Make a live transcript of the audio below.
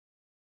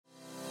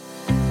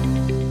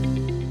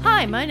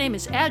Hi, my name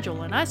is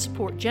Agile, and I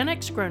support Gen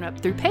X Grown Up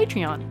through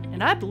Patreon,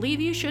 and I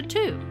believe you should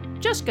too.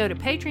 Just go to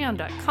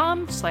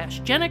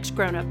patreon.com/Gen X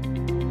Grown Up.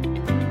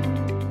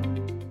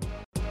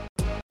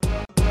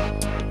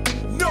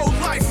 No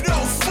life, no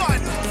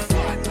fun.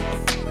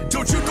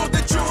 Don't you know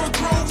that you're a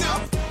grown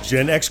up?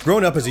 Gen X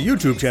Grown Up is a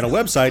YouTube channel,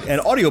 website, and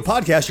audio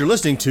podcast you're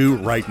listening to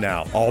right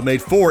now. All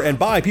made for and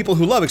by people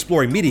who love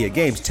exploring media,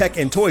 games, tech,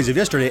 and toys of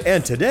yesterday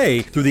and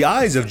today through the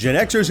eyes of Gen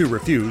Xers who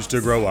refuse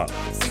to grow up.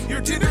 Your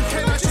dinner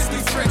cannot just be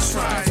French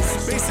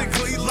fries.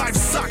 Basically, life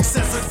sucks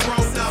as a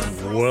grown up.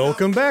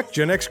 Welcome back,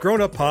 Gen X Grown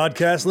Up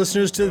podcast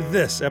listeners, to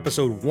this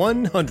episode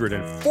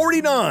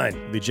 149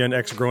 of the Gen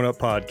X Grown Up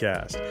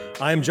podcast.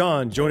 I am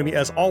John. Joining me,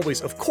 as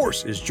always, of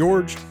course, is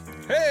George.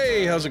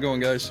 Hey, how's it going,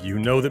 guys? You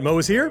know that Mo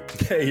is here.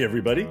 Hey,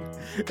 everybody.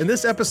 In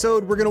this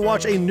episode, we're going to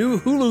watch a new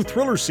Hulu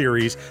thriller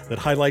series that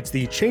highlights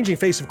the changing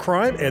face of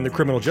crime and the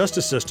criminal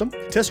justice system,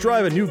 test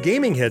drive a new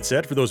gaming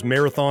headset for those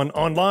marathon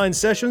online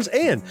sessions,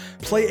 and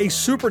play a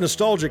super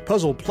nostalgic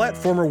puzzle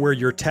platformer where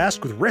you're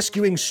tasked with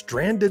rescuing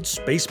stranded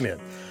spacemen.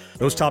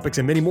 Those topics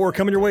and many more are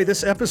coming your way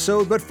this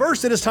episode, but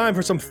first it is time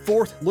for some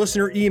fourth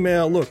listener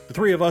email. Look, the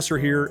three of us are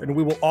here, and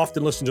we will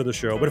often listen to the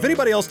show, but if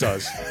anybody else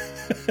does,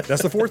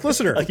 that's the fourth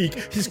listener.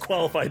 He's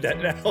qualified that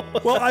now.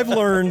 Well, I've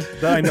learned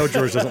that I know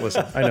George doesn't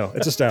listen. I know,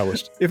 it's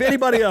established. If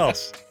anybody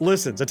else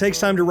listens, it takes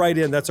time to write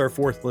in, that's our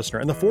fourth listener.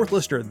 And the fourth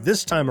listener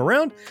this time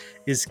around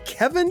is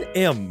Kevin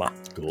M.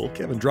 Cool.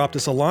 Kevin dropped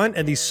us a line,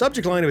 and the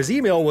subject line of his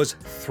email was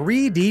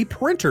 3D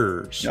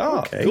printers. Oh,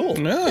 okay. cool.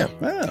 Yeah,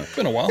 Yeah. it's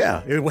been a while.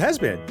 Yeah, it has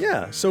been.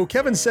 Yeah. So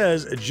Kevin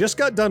says, just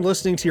got done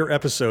listening to your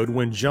episode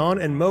when John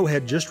and Mo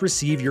had just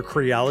received your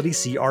Creality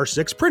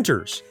CR6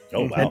 printers.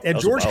 Oh, wow. And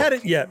George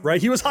hadn't yet,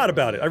 right? He was hot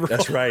about it. I recall.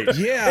 That's right.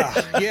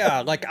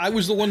 Yeah. Like I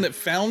was the one that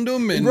found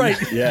them, and Right.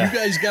 Yeah. you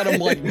guys got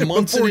them like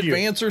months in Before you.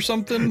 advance or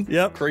something.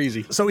 Yep.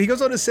 Crazy. So he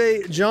goes on to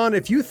say, John,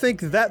 if you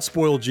think that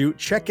spoiled you,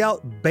 check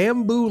out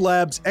Bamboo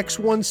Labs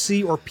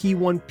X1C or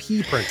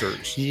P1P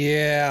printers.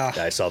 Yeah.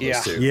 I saw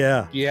those too.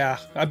 Yeah. Yeah.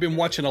 I've been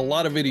watching a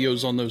lot of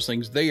videos on those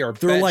things. They are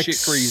They're like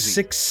batshit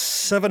crazy.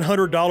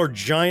 $600-700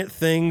 giant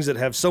things that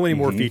have so many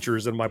more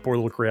features than my poor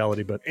little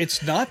Creality, but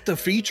It's not the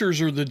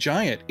features or the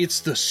giant. It's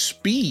the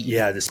speed.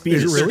 Yeah, the speed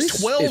Is is it really? It's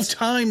 12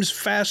 times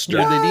faster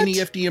What? than any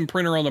FDM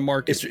printer on the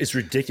market. It's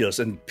ridiculous.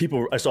 And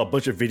I saw a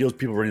bunch of videos,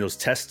 people running those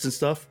tests and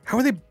stuff. how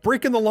are they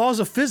breaking the laws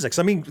of physics?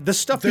 I mean, this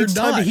stuff They're needs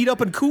time to not. heat up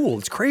and cool.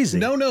 It's crazy.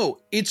 No,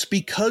 it's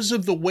because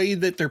of the way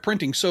that they're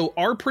printing. So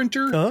our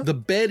printer, the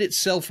bed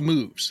itself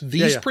moves.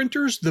 These Yeah.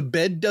 printers, the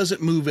bed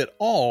doesn't move at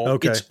all.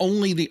 Okay. It's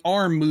only the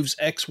arm moves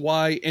X,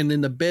 Y, and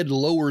then the bed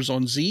lowers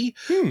on Z.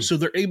 So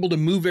they're able to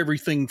move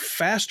everything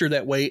faster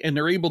that way, and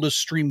they're able to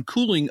stream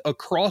cooling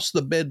across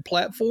the bed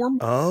platform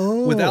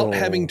without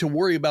having to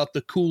worry about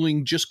the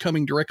cooling just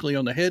coming directly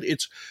on the head.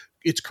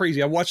 It's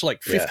crazy. I watched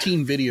like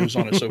 15 videos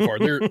on it so far.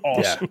 They're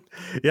awesome.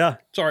 Yeah.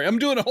 Sorry, I'm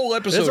doing a whole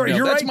episode That's, now.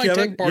 you're That's right, my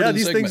Kevin. tech part Yeah, of the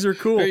these segment. things are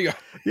cool. There you go.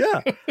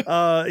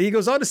 Yeah. He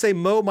goes on to say,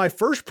 Mo, my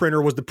first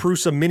printer was the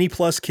Prusa Mini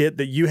Plus kit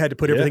that you had to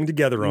put everything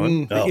together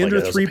on. The Oh my Ender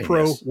God, that was a 3 pain,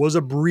 Pro yes. was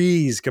a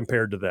breeze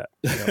compared to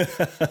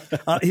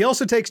that. He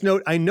also takes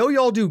note, I know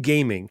y'all do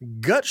gaming.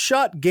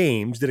 Gutshot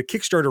Games did a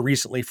Kickstarter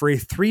recently for a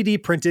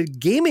 3D printed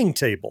gaming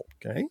table.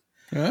 Okay.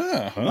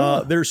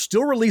 They're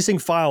still releasing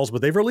files,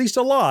 but they've released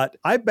a lot.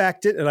 I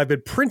backed it and I've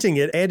been printing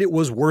it, and it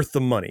was worth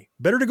the money.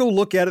 Better to go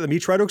look at it than me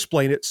try to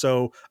explain it.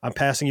 So I'm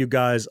passing you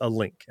guys a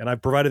link, and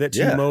I've provided that to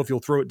you, Mo, if you'll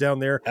throw it down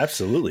there.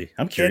 Absolutely.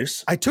 I'm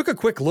curious. And I took a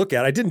quick look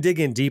at it. I didn't dig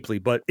in deeply,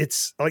 but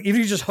it's like, if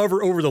you just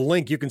hover over the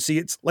link, you can see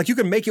it's like you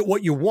can make it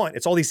what you want.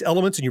 It's all these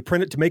elements, and you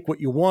print it to make what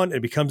you want. And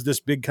it becomes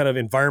this big kind of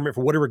environment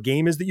for whatever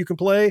game is that you can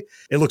play.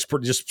 It looks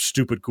pretty just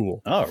stupid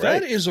cool. All right.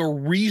 That is a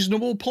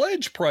reasonable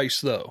pledge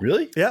price, though.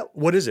 Really? Yeah.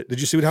 What is it?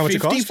 Did you see how much it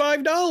cost?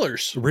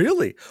 $55.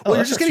 Really? Well, you're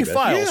that's just not getting too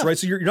bad. files, Yeah. right?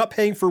 So you're not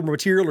paying for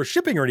material or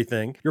shipping or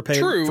anything. You're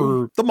paying True. for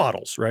the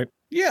models, right?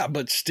 Yeah,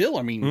 but still,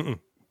 I mean,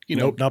 you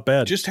know, Nope, not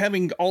bad. just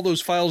having all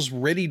those files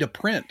ready to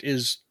print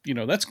is,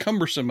 that's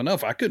cumbersome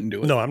enough. I couldn't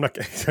do it. No, I'm not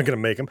going to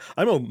make them.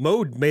 I know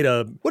Mo made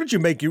what did you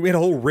make? You made a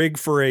whole rig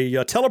for a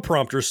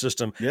teleprompter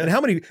system. Yeah. And how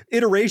many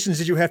iterations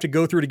did you have to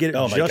go through to get it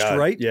Oh my just God.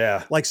 right?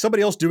 Yeah. Like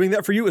somebody else doing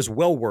that for you is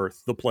well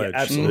worth the pledge.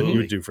 Yeah, absolutely. That you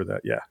would do for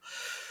that. Yeah.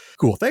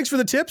 Cool. Thanks for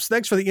the tips.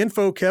 Thanks for the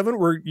info, Kevin.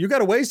 You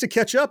got a ways to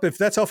catch up if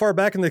that's how far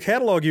back in the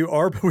catalog you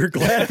are, but we're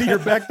glad that you're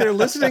back there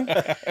listening.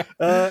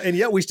 And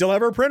yet we still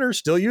have our printers,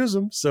 still use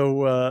them.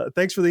 So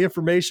thanks for the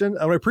information.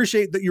 I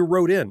appreciate that you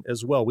wrote in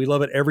as well. We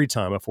love it every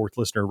time a fourth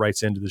listener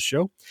writes into the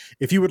show.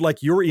 If you would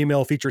like your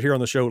email featured here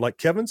on the show like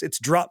Kevin's, it's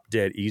drop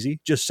dead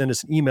easy. Just send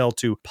us an email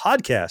to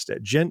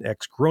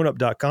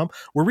podcast@genxgrownup.com.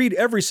 We'll read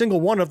every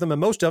single one of them, and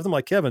most of them,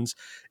 like Kevin's,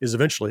 is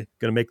eventually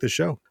going to make the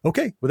show.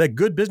 Okay, with that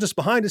good business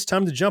behind us,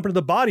 time to jump into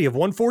the body of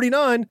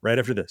 149 right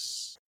after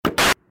this.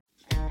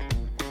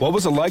 What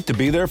was it like to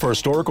be there for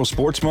historical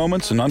sports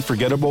moments and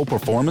unforgettable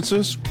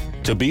performances?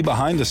 To be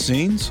behind the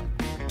scenes?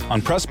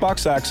 On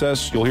Pressbox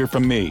Access, you'll hear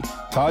from me,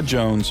 Todd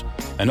Jones,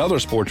 and other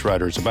sports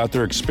writers about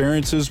their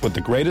experiences with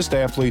the greatest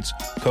athletes,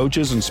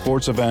 coaches, and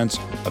sports events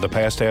of the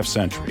past half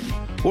century.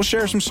 We'll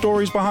share some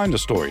stories behind the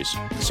stories,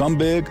 some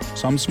big,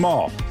 some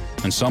small,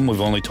 and some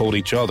we've only told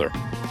each other.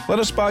 Let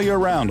us spy you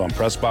around on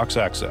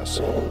Pressbox Access.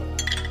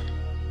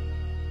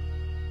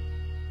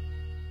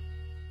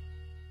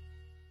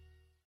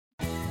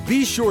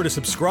 Be sure to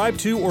subscribe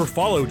to or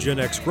follow Gen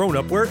X Grown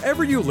Up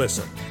wherever you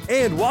listen.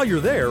 And while you're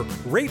there,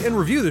 rate and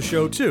review the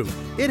show too.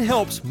 It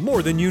helps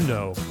more than you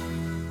know.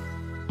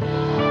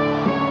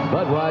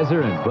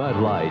 Budweiser and Bud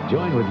Light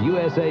join with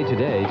USA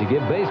Today to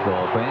give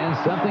baseball fans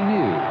something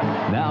new.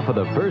 Now, for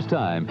the first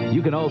time,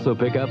 you can also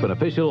pick up an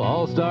official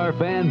All-Star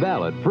fan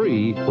ballot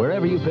free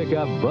wherever you pick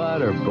up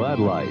Bud or Bud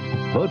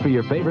Light. Vote for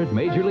your favorite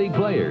Major League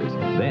players.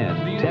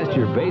 Then, test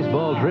your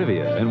baseball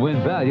trivia and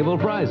win valuable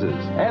prizes.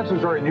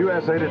 Answers are in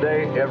USA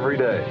Today every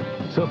day.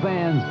 So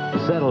fans,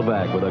 settle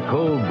back with a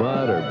cold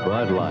Bud or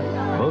Bud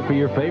Light. Vote for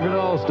your favorite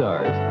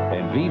All-Stars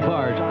and be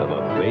part of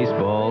a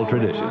baseball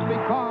tradition.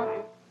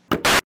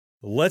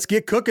 Let's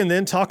get cooking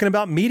then, talking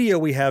about media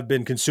we have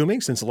been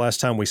consuming since the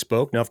last time we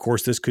spoke. Now, of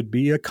course, this could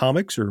be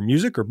comics or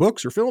music or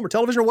books or film or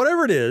television or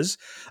whatever it is.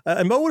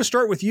 And Mo, I want to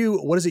start with you.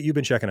 What is it you've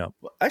been checking out?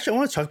 Well, actually, I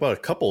want to talk about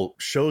a couple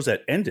shows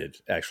that ended,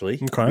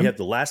 actually. Okay. We have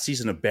the last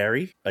season of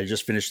Barry. I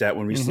just finished that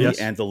one recently. Yes.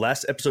 And the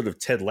last episode of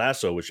Ted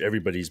Lasso, which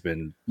everybody's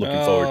been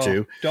looking forward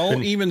to.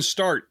 Don't even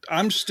start.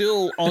 I'm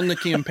still on the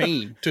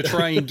campaign to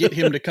try and get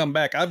him to come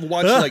back. I've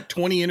watched like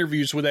 20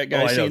 interviews with that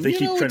guy saying,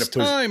 it's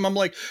time. I'm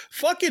like,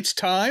 fuck, it's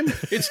time.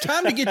 It's time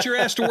to get your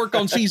ass to work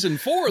on season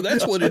 4.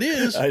 That's what it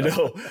is. I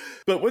know.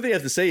 But what they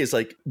have to say is,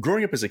 like,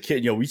 growing up as a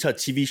kid, we saw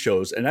TV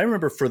shows, and I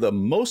remember for the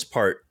most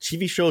part,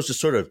 TV shows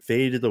just sort of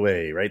faded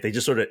away, right? They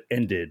just sort of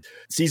ended.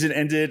 Season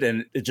ended,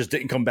 and it just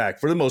didn't come back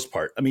for the most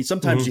part. I mean,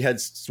 sometimes you had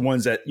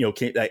ones that,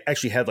 that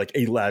actually had like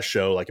a last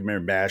show. Like, I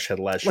remember MASH had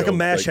a last show. Like a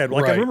MASH had.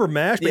 Like, right. I remember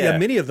MASH, but yeah,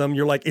 many of them,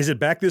 you're like, is it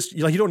back this?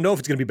 You don't know if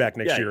it's going to be back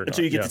next year or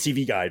until not. you get the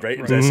TV guide, right?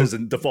 That says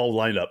in the fall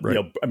lineup. Right.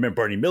 I remember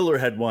Barney Miller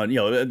had one,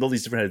 all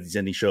these different had these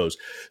ending shows.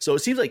 So it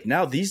seems like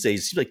now these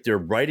days, it seems like they're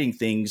writing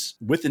things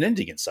with an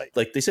ending in sight.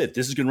 Like they said,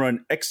 this is going to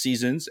run X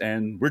seasons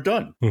and we're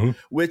done.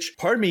 Which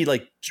part of me,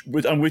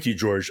 I'm with you,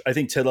 George. I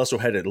think Ted Lasso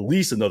had at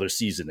least another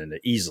season in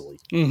it easily.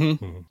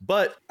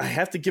 But I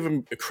have to give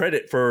him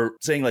credit for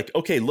saying, like,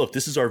 okay, look,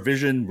 this is our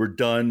vision. We're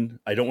done.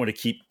 I don't want to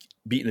keep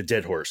beating a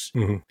dead horse.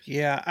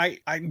 Yeah,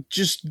 I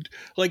just,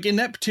 like, in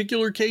that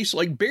particular case,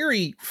 like,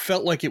 Barry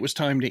felt like it was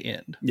time to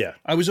end. Yeah.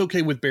 I was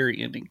okay with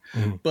Barry ending.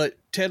 But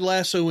Ted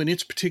Lasso, in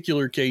its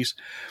particular case,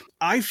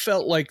 I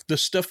felt like the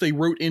stuff they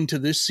wrote into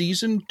this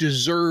season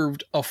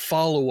deserved a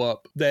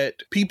follow-up that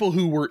people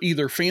who were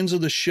either fans of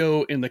the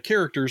show and the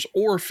characters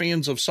or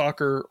fans of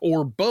soccer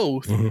or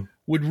both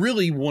would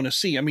really want to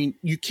see. I mean,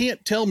 you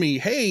can't tell me,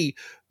 hey,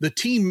 the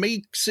team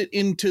makes it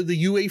into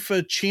the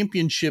UEFA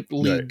Championship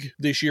League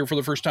this year for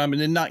the first time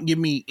and then not give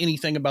me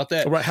anything about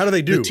that. Right. How do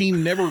they do? The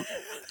team never...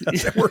 How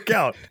does that work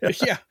out?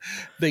 Yeah.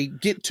 They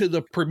get to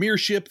the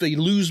Premiership. They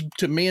lose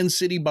to Man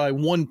City by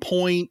 1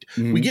 point.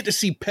 We get to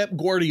see Pep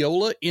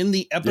Guardiola in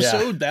the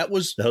episode. That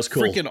was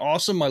cool. Freaking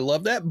awesome. I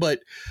love that. But,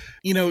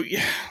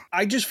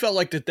 I just felt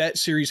like that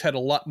series had a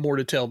lot more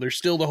to tell. There's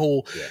still the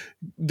whole,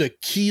 the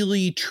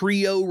Keeley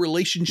trio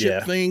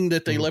relationship thing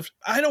that they left.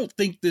 I don't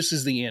think this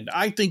is the end.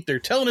 I think they're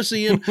telling us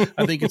the end.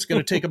 I think it's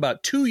going to take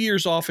about 2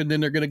 years off and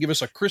then they're going to give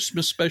us a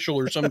Christmas special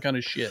or some kind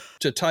of shit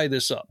to tie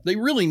this up. They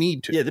really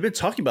need to. Yeah, they've been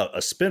talking about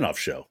a spin-off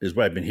show is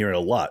what I've been hearing a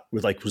lot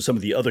with some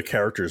of the other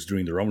characters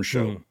doing their own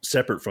show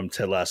separate from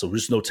Ted Lasso.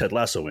 There's no Ted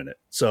Lasso in it.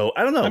 So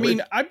I don't know. I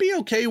mean, I'd be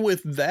okay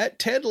with that.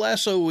 Ted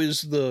Lasso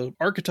is the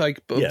archetype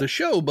of the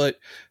show, but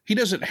he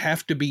doesn't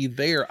have to be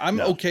there. I'm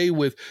okay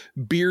with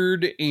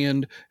Beard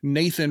and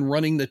Nathan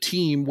running the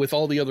team with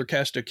all the other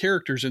cast of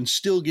characters and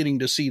still getting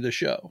to see the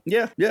show.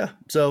 Yeah.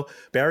 So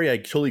Barry, I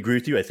totally agree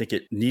with you. I think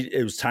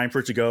it was time for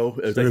it to go.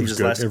 It was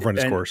good. It run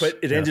its course. But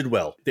it ended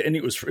well. The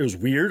ending was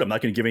weird. I'm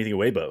not going to give anything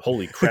away, but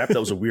holy crap, that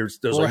was a weird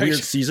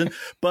season.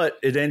 But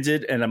it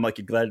ended, and I'm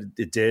glad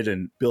it did.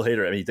 And Bill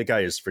Hader, I mean, the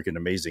guy is freaking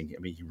amazing.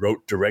 I mean, he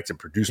wrote, directed, and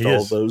produced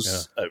all of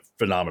those.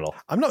 Phenomenal.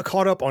 I'm not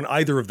caught up on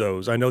either of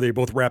those. I know they're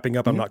both wrapping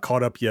up. I'm not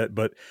caught up yet,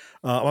 but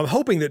I'm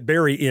hoping that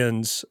Barry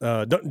ends.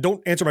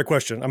 Don't answer my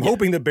question. I'm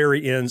hoping that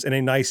Barry ends in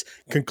a nice,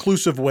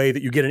 conclusive way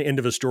that you get an end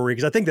of a story,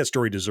 because I think that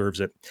story deserves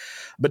it.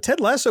 But Ted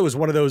Lasso is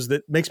one of those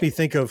that makes me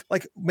think of,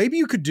 like, maybe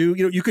you could do,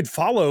 you could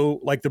follow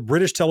like the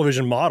British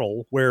television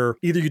model where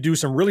either you do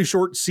some really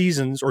short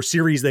seasons or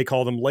series, they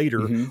call them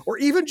later, or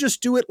even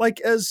just do it like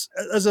as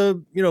a,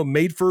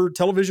 made for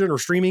television or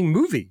streaming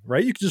movie,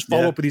 right? You can just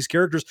follow up with these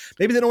characters.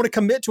 Maybe they don't want to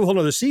commit to a whole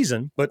other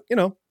season, but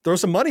throw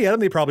some money at them.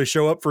 They probably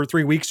show up for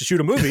 3 weeks to shoot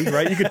a movie,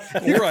 right? You could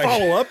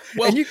follow up.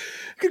 Well,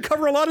 could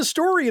cover a lot of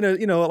story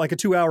in like a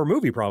 2-hour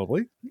movie,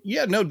 probably.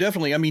 Yeah, no,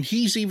 definitely. I mean,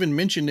 he's even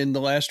mentioned in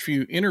the last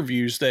few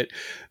interviews that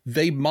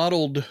they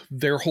modeled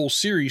their whole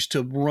series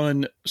to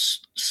run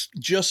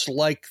just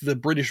like the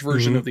British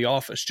version of The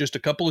Office, just a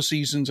couple of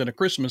seasons and a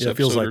Christmas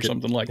episode like or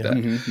something like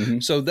that.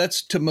 So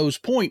that's to Mo's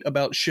point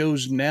about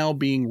shows now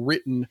being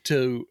written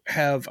to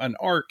have an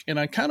arc. And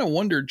I kind of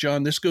wonder,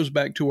 John, this goes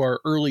back to our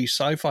early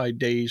sci-fi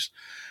days.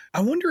 I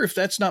wonder if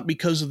that's not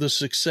because of the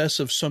success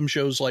of some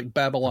shows like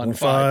Babylon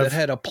 5 that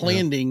had a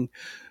planning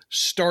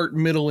start,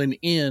 middle, and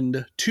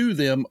end to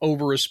them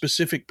over a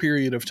specific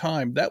period of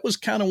time. That was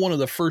kind of one of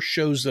the first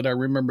shows that I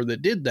remember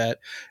that did that.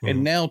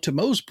 And now, to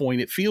Mo's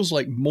point, it feels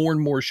like more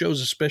and more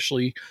shows,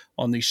 especially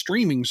on these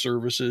streaming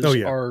services,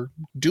 are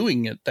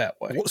doing it that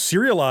way. Well,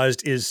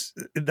 serialized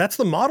that's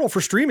the model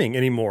for streaming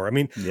anymore. I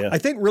mean, I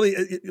think really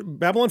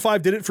Babylon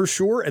 5 did it for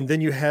sure. And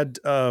then you had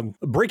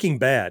Breaking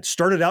Bad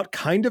started out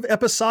kind of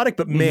episodic,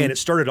 but man, it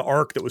started an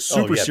arc that was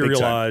super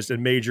serialized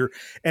and major.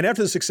 And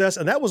after the success,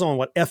 and that was on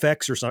what,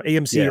 FX or something,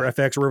 AMC or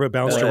FX, or wherever it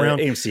bounced around.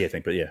 AMC, I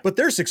think, but yeah. But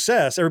their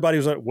success, everybody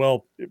was like,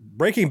 well,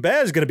 Breaking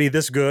Bad is going to be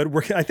this good.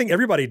 I think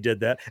everybody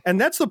did that.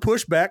 And that's the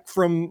pushback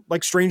from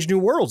like Strange New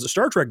Worlds that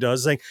Star Trek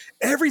does, saying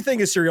everything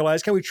is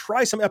serialized. Can we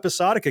try some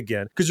episodic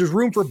again? Because there's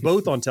room for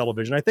both on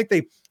television. I think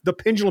the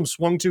pendulum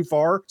swung too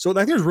far. So I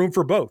think there's room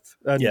for both.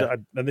 And,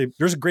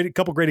 there's a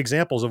couple great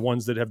examples of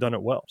ones that have done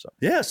it well. So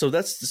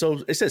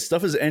it says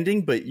stuff is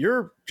ending, but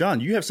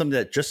John, you have something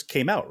that just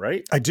came out,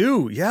 right? I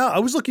do. Yeah. I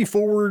was looking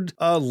forward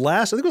I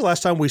think it was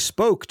last time we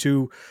spoke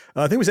to,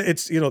 I think we said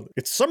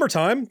it's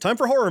summertime, time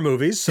for horror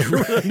movies. So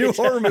a new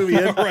horror movie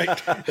in.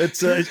 Right. It's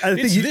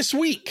this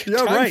week.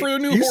 Yeah, time for a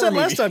new horror movie. You said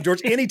last time,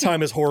 George, any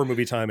time is horror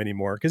movie time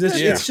anymore because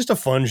it's just a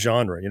fun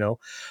genre,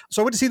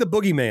 So I went to see The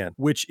Boogeyman,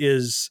 which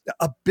is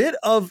a bit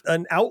of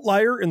an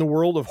outlier in the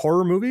world of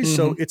horror movies.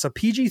 So it's a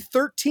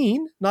PG-13,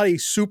 not a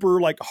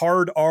super like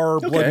hard R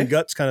blood and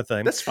guts kind of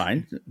thing. That's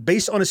fine.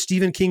 Based on a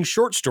Stephen King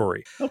short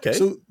story. Okay.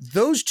 So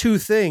those two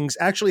things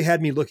actually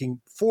had me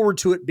looking forward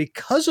to it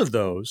because of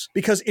those.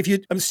 Because if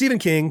Stephen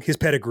King, his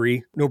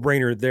pedigree, no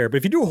brainer there. But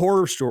if you do a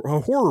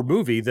horror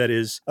movie that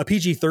is a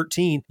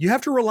PG-13, you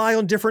have to rely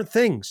on different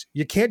things.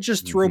 You can't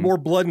just throw more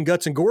blood and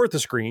guts and gore at the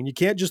screen. You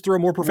can't just throw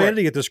more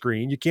profanity at the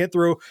screen. You can't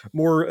throw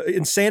more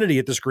insanity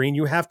at the screen.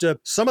 You have to,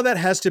 some of that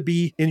has to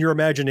be in your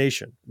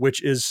imagination,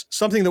 which is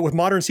something that with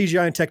modern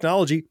CGI and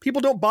technology,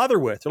 people don't bother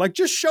with. They're like,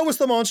 just show us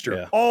the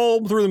monster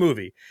all through the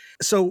movie.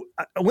 So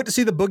I went to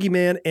see The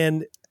Boogeyman,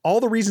 and all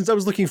the reasons I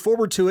was looking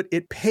forward to it,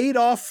 it paid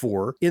off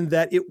for, in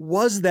that it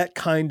was that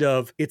kind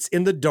of, it's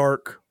in the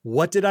dark.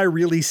 What did I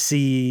really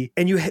see?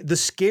 And the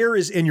scare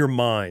is in your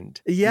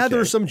mind. Yeah, there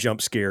are some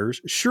jump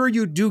scares. Sure,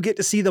 you do get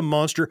to see the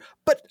monster,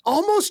 but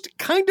almost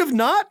kind of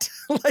not.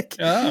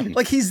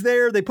 like he's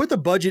there. They put the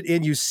budget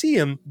in. You see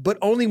him, but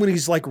only when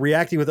he's like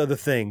reacting with other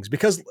things.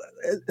 Because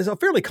it's a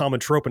fairly common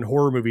trope in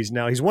horror movies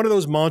now. He's one of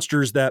those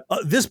monsters that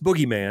this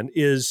Boogeyman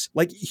is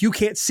like, you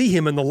can't see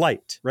him in the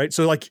light, right?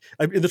 So like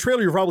in the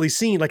trailer, you've probably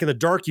seen like in the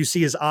dark, you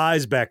see his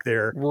eyes back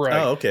there. Right.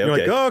 Oh, okay. You're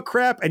like, oh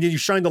crap. And then you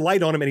shine the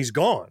light on him and he's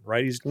gone,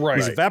 right? He's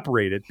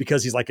evaporated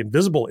because he's like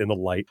invisible in the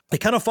light. It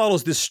kind of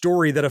follows this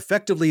story that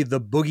effectively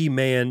the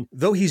Boogeyman,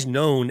 though he's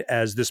known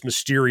as this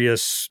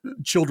mysterious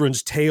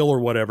children's tale or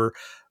whatever,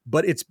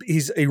 but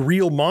he's a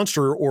real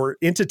monster or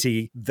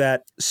entity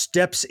that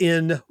steps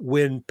in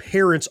when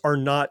parents are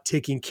not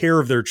taking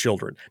care of their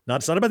children.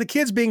 It's not about the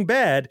kids being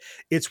bad.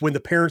 It's when the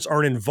parents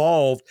aren't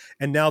involved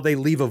and now they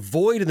leave a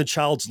void in the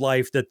child's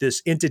life that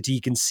this entity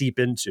can seep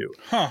into.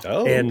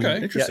 Oh, and,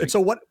 okay. Interesting. And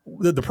so what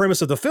the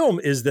premise of the film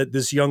is that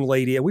this young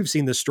lady, and we've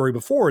seen this story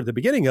before at the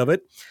beginning of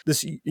it,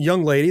 this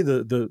young lady,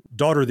 the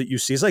daughter that you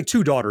see, is like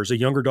two daughters, a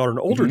younger daughter and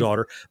an older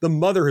daughter. The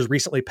mother has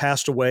recently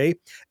passed away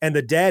and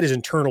the dad is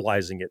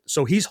internalizing it.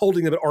 So he's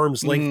holding them at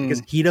arm's length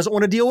because he doesn't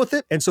want to deal with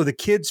it. And so the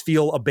kids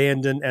feel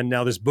abandoned. And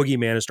now this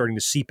Boogeyman is starting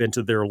to seep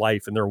into their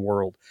life and their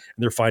world.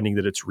 And they're finding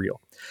that it's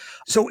real.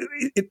 So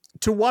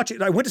to watch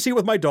it, I went to see it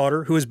with my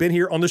daughter, who has been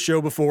here on the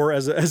show before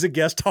as a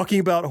guest talking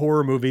about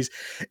horror movies.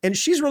 And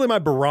she's really my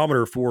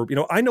barometer for,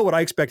 I know what I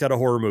expect out of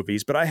horror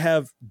movies, but I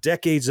have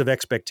decades of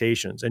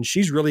expectations. And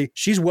she's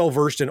well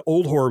versed in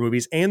old horror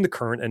movies and the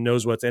current and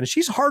knows what's in. And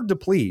she's hard to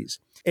please.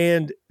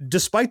 And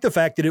despite the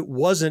fact that it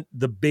wasn't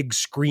the big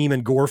scream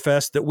and gore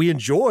fest that we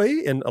enjoy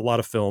in a lot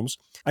of films,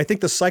 I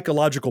think the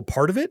psychological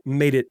part of it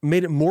made it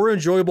more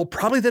enjoyable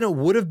probably than it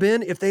would have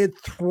been if they had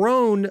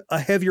thrown a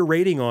heavier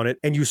rating on it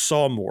and you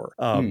saw more.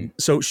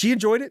 So she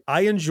enjoyed it.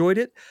 I enjoyed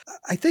it.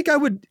 I think I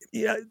would,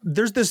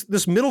 there's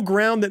this middle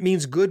ground that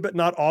means good but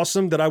not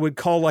awesome that I would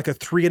call like a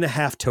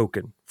 3.5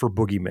 token for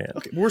Boogeyman.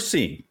 Okay, we're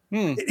seeing.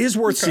 It is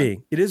worth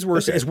seeing. It is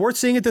worth. It's worth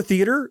seeing at the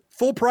theater.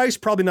 Full price,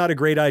 probably not a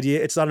great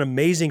idea. It's not an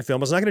amazing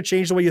film. It's not going to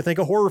change the way you think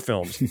of horror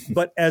films.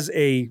 But as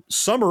a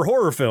summer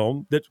horror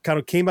film that kind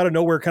of came out of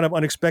nowhere, kind of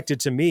unexpected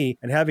to me,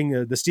 and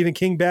having the Stephen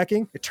King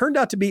backing, it turned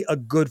out to be a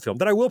good film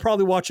that I will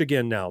probably watch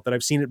again now that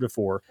I've seen it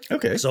before.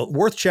 Okay. So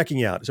worth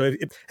checking out. So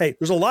hey,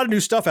 there's a lot of new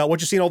stuff out.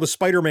 Once you've seen all the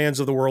Spider-Mans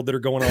of the world that are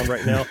going on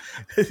right now,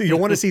 you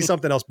want to see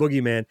something else,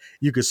 Boogeyman,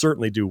 you could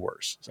certainly do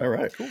worse. So, all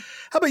right, cool.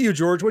 How about you,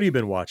 George? What have you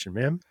been watching? watching,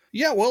 man?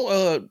 Yeah,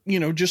 well,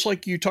 just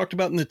like you talked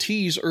about in the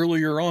tease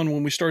earlier on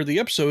when we started the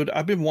episode,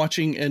 I've been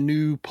watching a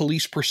new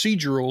police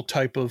procedural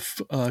type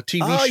of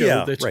TV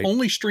show that's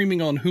only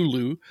streaming on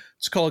Hulu.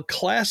 It's called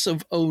Class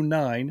of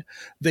 '09.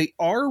 They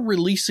are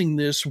releasing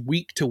this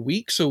week to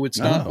week, so it's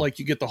not like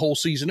you get the whole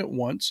season at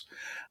once.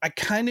 I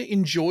kind of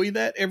enjoy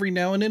that every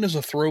now and then as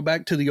a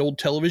throwback to the old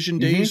television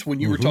days when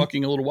you were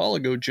talking a little while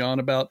ago, John,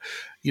 about,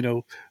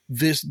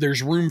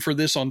 there's room for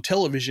this on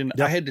television.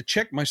 Yep. I had to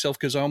check myself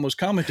because I almost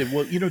commented,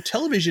 well,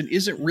 television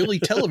isn't really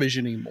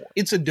television anymore.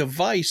 It's a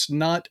device,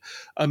 not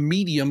a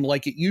medium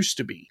like it used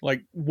to be.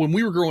 Like when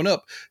we were growing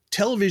up,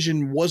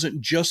 television wasn't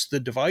just the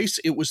device.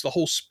 It was the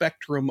whole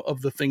spectrum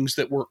of the things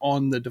that were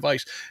on the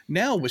device.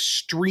 Now with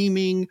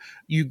streaming,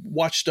 you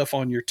watch stuff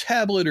on your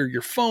tablet or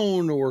your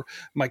phone, or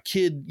my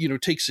kid,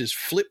 takes his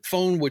flip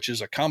phone, which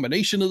is a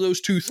combination of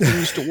those two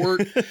things to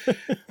work.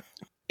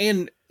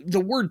 And the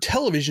word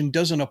television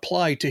doesn't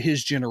apply to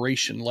his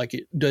generation like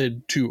it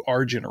did to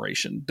our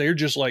generation. They're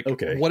just like,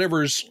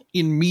 whatever's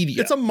in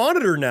media. It's a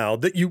monitor now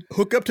that you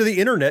hook up to the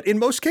internet in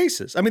most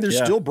cases. I mean, there's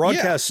still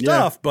broadcast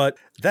stuff, but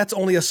that's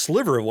only a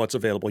sliver of what's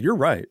available. You're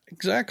right.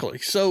 Exactly.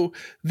 So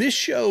this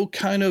show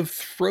kind of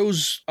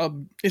throws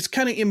it's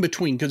kind of in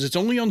between because it's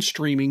only on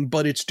streaming,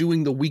 but it's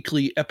doing the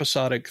weekly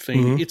episodic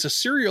thing. It's a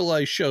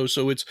serialized show,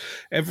 so it's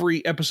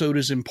every episode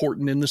is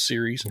important in the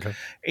series. Okay.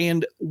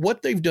 And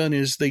what they've done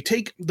is they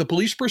take the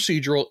police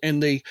procedural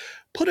and they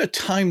put a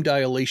time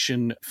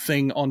dilation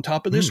thing on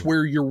top of this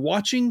where you're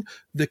watching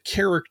the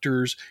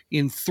characters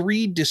in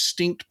 3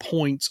 distinct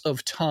points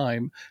of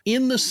time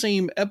in the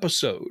same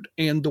episode.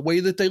 And the way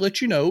that they let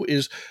you know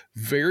is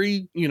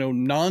very,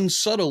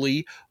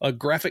 non-subtly, a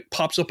graphic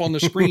pops up on the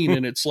screen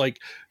and it's like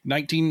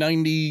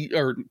 1990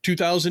 or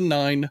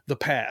 2009, the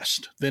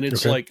past. Then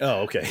it's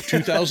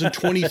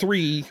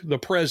 2023, the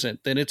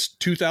present. Then it's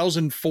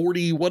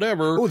 2040,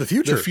 whatever. Oh, the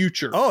future. The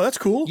future. Oh, that's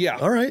cool. Yeah.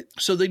 All right.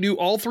 So they do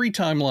all 3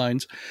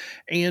 timelines.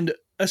 And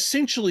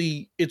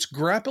essentially, it's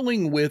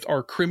grappling with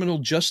our criminal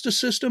justice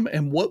system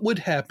and what would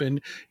happen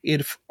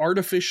if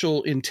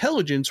artificial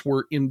intelligence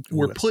were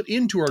put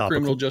into our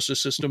criminal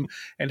justice system,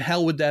 and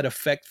how would that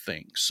affect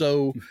things?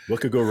 So,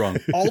 what could go wrong?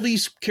 All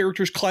these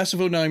characters, Class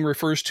of '09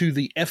 refers to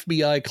the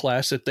FBI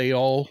class that they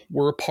all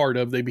were a part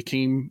of. They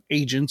became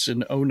agents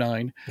in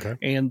 '09,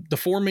 and the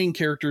 4 main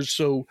characters.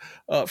 So,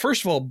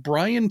 first of all,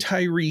 Brian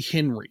Tyree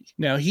Henry.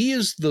 Now, he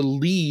is the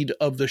lead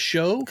of the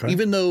show,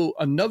 even though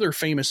another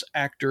famous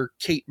actor,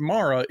 Kate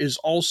Mara, is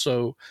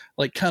also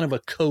like kind of a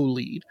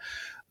co-lead.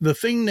 The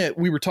thing that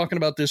we were talking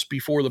about this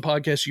before the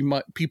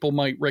podcast, people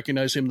might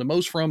recognize him the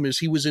most from is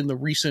he was in the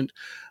recent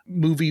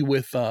movie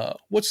with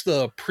what's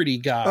the pretty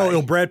guy?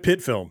 Oh, Brad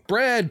Pitt film.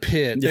 Brad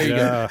Pitt. There you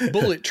go.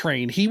 Bullet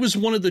Train. He was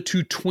one of the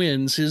 2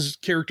 twins. His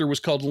character was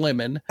called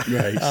Lemon.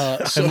 Right.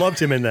 I loved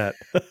him in that.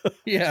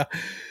 Yeah.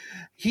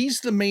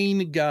 He's the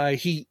main guy.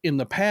 In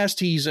the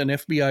past, he's an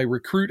FBI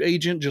recruit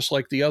agent, just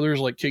like the others,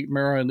 like Kate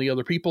Mara and the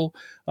other people.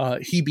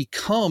 He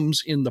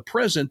becomes, in the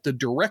present, the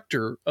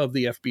director of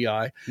the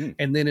FBI.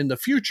 And then in the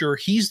future,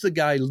 he's the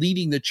guy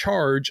leading the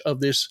charge of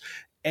this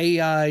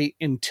AI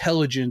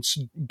intelligence,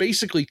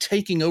 basically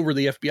taking over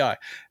the FBI.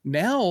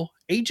 Now,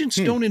 agents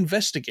don't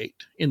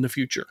investigate in the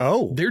future.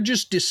 Oh. They're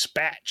just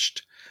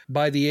dispatched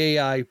by the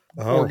AI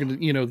organ,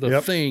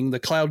 thing, the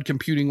cloud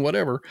computing,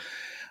 whatever.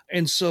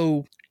 And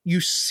so you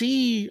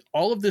see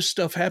all of this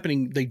stuff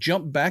happening. They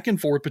jump back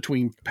and forth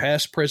between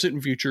past, present,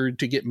 and future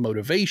to get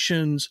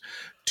motivations,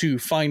 to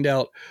find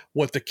out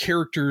what the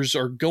characters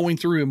are going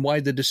through and why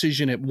the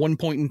decision at one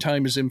point in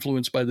time is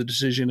influenced by the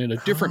decision at a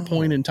different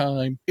point in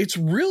time. It's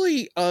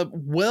really a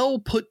well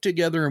put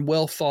together and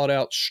well thought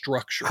out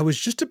structure. I was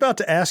just about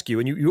to ask you,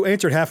 and you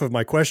answered half of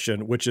my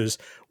question, which is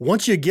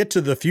once you get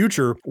to the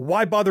future,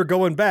 why bother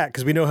going back?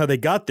 Because we know how they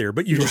got there.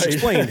 But you just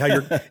explained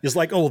how it's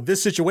like, oh,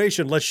 this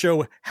situation, let's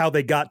show how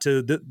they got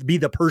to be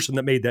the person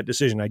that made that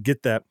decision. I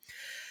get that.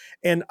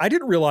 And I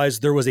didn't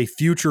realize there was a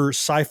future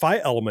sci-fi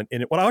element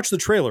in it. When I watched the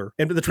trailer,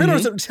 and the trailer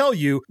doesn't tell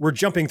you we're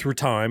jumping through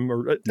time,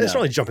 or it's not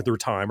really jumping through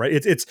time, right?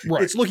 It's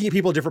looking at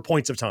people at different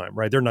points of time,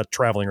 right? They're not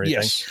traveling or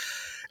anything. Yes.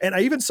 And I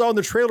even saw in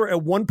the trailer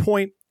at one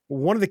point,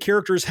 one of the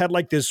characters had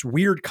like this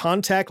weird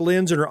contact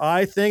lens in her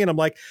eye thing. And I'm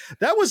like,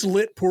 that was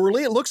lit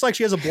poorly. It looks like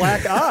she has a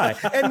black eye.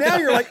 And now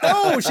you're like,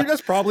 oh, that's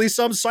probably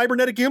some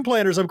cybernetic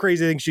implant or some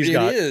crazy thing she's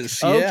got. It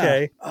is.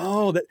 Okay.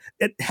 Oh,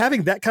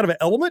 having that kind of an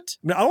element.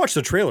 I mean, I watched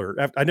the trailer.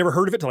 I never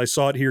heard of it till I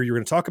saw it here. You were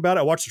going to talk about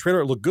it. I watched the trailer.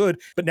 It looked good.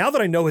 But now that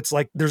I know it's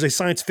like there's a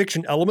science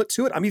fiction element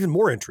to it, I'm even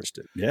more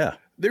interested. Yeah.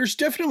 There's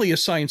definitely a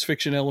science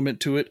fiction element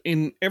to it.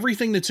 In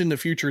everything that's in the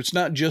future, it's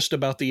not just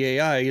about the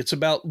AI. It's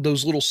about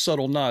those little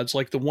subtle nods.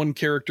 Like the one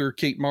character,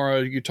 Kate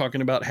Mara, you're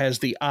talking about, has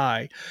the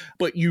eye.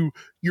 But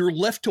you're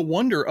left to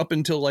wonder up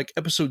until like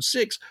episode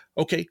 6,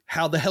 okay,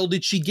 how the hell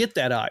did she get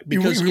that eye?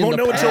 Because we won't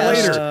know until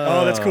later.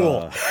 Oh, that's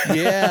cool.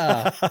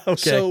 Yeah. Okay.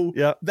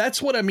 So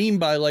that's what I mean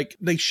by like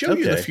they show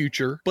you the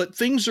future, but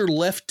things are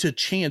left to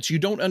chance. You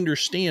don't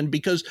understand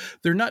because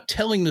they're not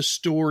telling the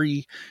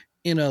story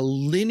in a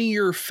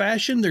linear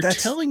fashion. They're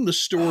telling the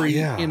story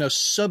in a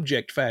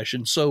subject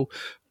fashion. So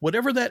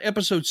whatever that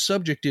episode's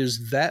subject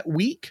is that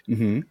week,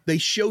 they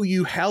show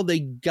you how they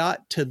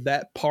got to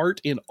that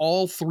part in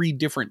all 3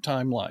 different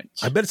timelines.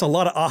 I bet it's a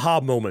lot of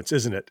aha moments,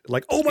 isn't it?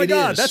 Like, oh my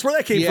God, that's where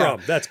that came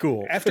from. That's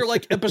cool. After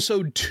like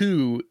episode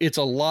 2, it's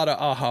a lot of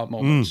aha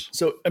moments.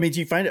 So, I mean, do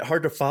you find it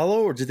hard to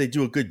follow, or did they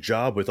do a good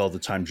job with all the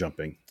time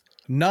jumping?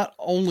 Not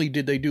only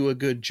did they do a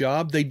good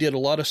job, they did a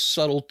lot of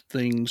subtle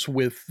things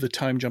with the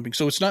time jumping.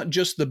 So it's not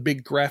just the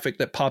big graphic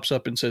that pops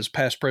up and says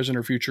past, present,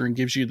 or future and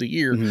gives you the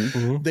year.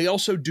 They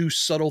also do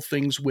subtle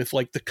things with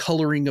like the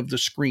coloring of the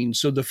screen.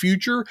 So the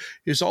future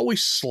is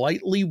always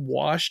slightly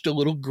washed, a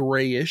little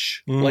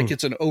grayish, like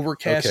it's an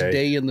overcast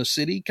day in the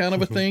city kind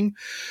of a thing.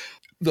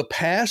 The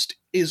past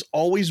is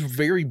always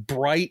very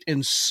bright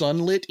and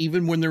sunlit,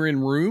 even when they're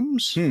in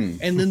rooms.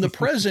 And then the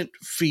present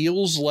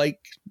feels like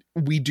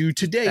we do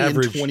today in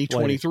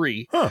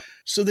 2023.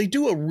 So they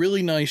do a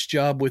really nice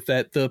job with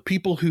that. The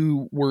people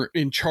who were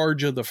in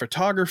charge of the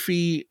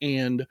photography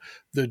and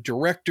the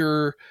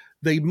director,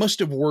 they must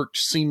have worked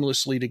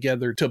seamlessly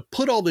together to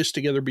put all this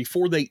together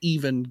before they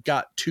even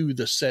got to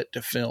the set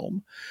to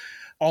film.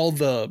 All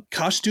the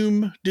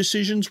costume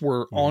decisions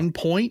were on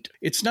point.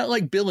 It's not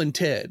like Bill and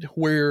Ted,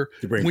 where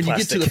when you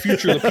get to the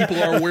future, the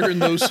people are wearing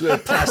those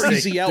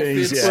crazy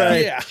outfits.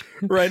 Things,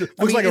 right.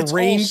 Looks like a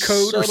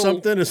raincoat or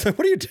something. It's like,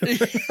 what are you doing?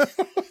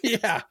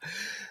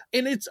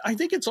 And I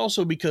think it's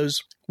also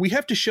because we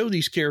have to show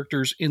these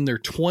characters in their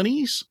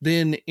 20s,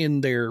 then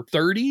in their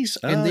 30s,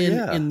 and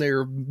then in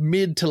their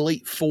mid to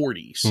late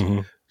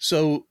 40s.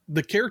 So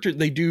the character,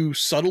 they do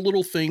subtle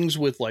little things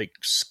with like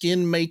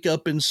skin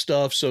makeup and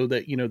stuff so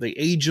that, you know, they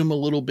age them a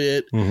little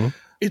bit.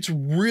 It's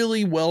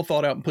really well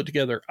thought out and put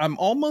together. I'm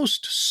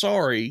almost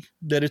sorry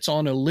that it's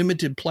on a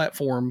limited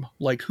platform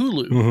like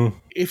Hulu.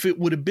 If it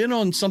would have been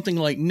on something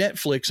like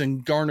Netflix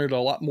and garnered a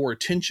lot more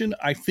attention,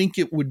 I think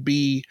it would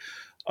be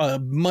a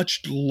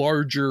much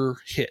larger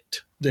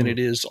hit than it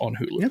is on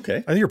Hulu. Okay.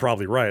 I think you're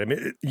probably right. I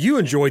mean, you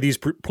enjoy these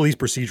police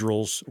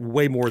procedurals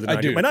way more than I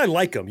do. And I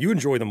like them. You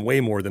enjoy them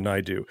way more than I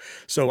do.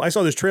 So I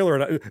saw this trailer,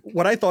 and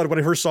what I thought when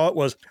I first saw it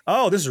was,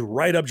 oh, this is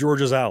right up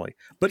George's alley.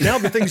 But now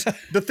the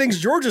things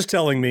George is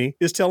telling me,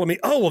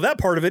 oh, well, that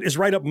part of it is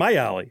right up my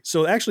alley.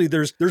 So actually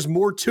there's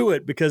more to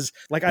it because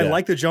like I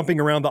like the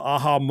jumping around, the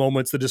aha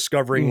moments, the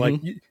discovering.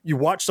 Like you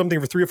watch something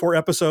for 3 or 4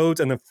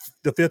 episodes, and the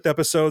 5th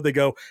episode they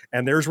go,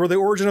 and there's where the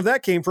origin of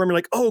that came from. You're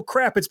like, oh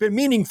crap, it's been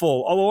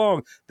meaningful all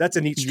along. That's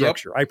a neat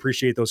structure. I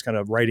appreciate those kind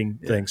of writing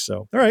things.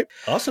 So, all right.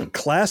 Awesome.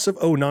 Class of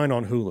 09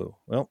 on Hulu.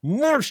 Well,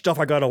 more stuff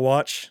I got to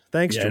watch.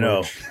 Thanks, George. I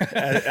know.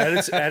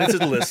 Add it to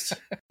the list.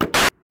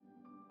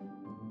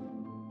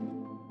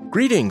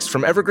 Greetings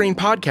from Evergreen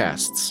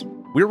Podcasts.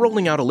 We're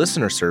rolling out a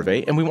listener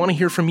survey, and we want to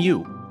hear from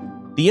you.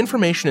 The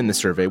information in the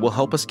survey will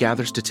help us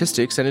gather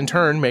statistics and in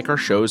turn make our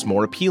shows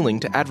more appealing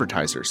to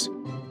advertisers.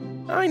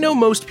 I know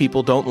most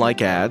people don't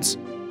like ads,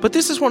 but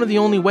this is one of the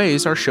only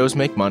ways our shows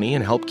make money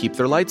and help keep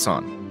their lights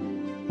on.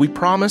 We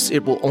promise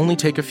it will only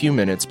take a few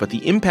minutes, but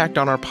the impact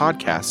on our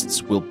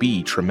podcasts will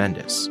be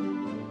tremendous.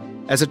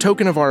 As a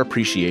token of our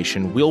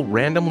appreciation, we'll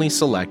randomly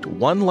select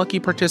one lucky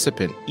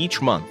participant each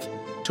month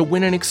to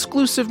win an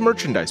exclusive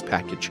merchandise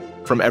package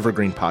from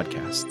Evergreen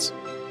Podcasts.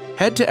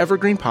 Head to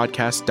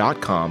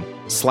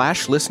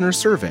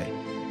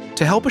evergreenpodcast.com/listenersurvey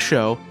to help a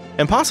show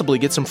and possibly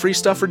get some free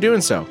stuff for doing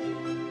so.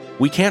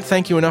 We can't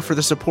thank you enough for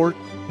the support.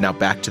 Now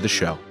back to the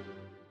show.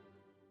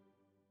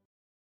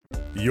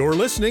 You're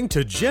listening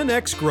to Gen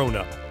X Grown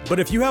Up. But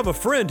if you have a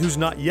friend who's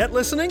not yet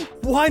listening,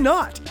 why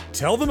not?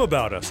 Tell them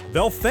about us.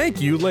 They'll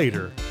thank you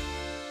later.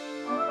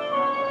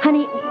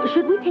 Honey,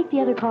 should we take the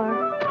other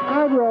car?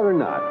 I'd rather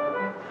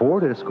not.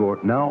 Ford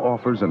Escort now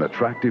offers an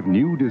attractive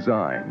new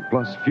design,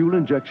 plus fuel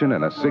injection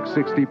and a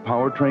 660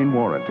 powertrain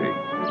warranty.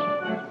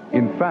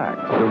 In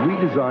fact, the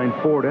redesigned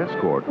Ford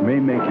Escort may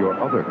make your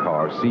other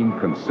car seem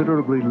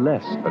considerably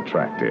less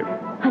attractive.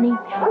 Honey,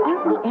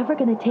 aren't we ever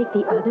going to take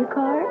the other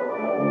car?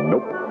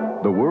 Nope.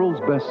 The world's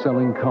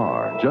best-selling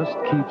car just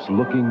keeps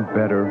looking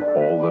better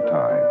all the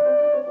time.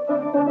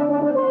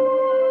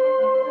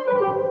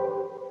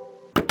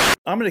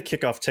 I'm going to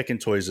kick off Tech and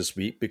Toys this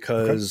week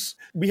because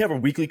we have a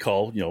weekly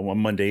call, on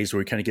Mondays where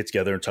we kind of get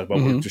together and talk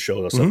about what to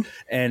show us stuff.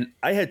 And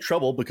I had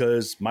trouble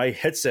because my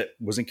headset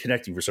wasn't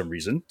connecting for some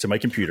reason to my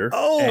computer.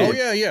 Oh,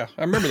 yeah.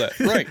 I remember that.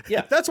 Right.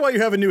 Yeah. That's why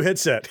you have a new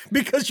headset,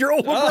 because your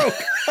old one broke.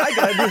 I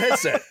got a new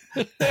headset.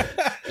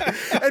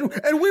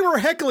 and we were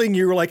heckling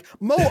you. We're like,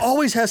 Mo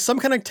always has some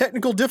kind of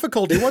technical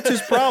difficulty. What's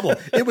his problem?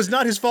 It was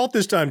not his fault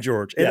this time,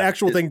 George. An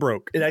actual thing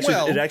broke. It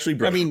actually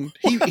broke. I mean,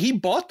 he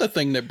bought the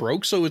thing that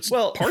broke, so it's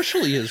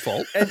partially his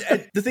fault.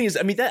 And the thing is,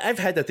 I mean, I've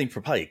had that thing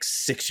for probably like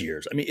 6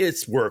 years. I mean,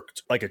 it's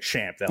worked like a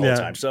champ that whole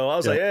time. So I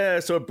was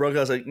so it broke. I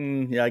was like,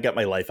 I got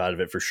my life out of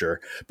it for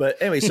sure. But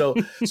anyway, so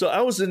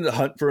I was in the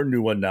hunt for a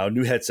new one now,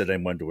 new headset I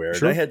wanted to wear.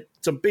 Sure. And I had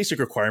some basic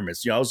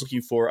requirements. I was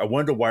looking for, I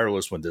wanted a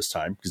wireless one this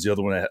time because the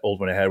other one, old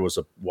one I had was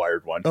a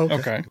wired one.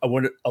 Okay. I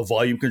wanted a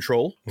volume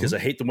control because I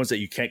hate the ones that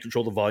you can't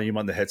control the volume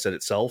on the headset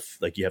itself.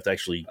 Like you have to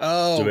actually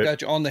do it.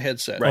 Gotcha. On the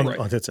headset. Right.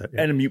 On the headset.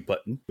 Yeah. And a mute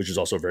button, which is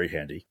also very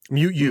handy.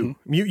 Mute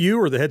you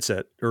or the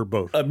headset or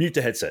both? Mute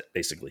the headset,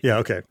 basically. Yeah.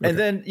 Okay. And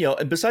then,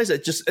 and besides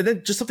that,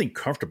 just something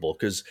comfortable.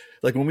 Because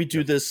like when we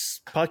do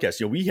this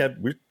podcast,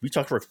 we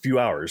talk for a few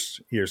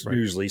hours here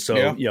usually. So,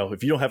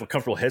 if you don't have a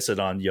comfortable headset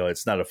on,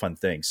 it's not a fun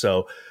thing.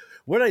 So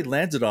what I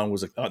landed on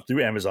was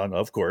through Amazon,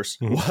 of course,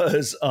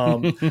 was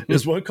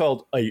this one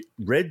called a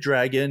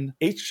Redragon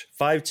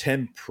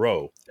H510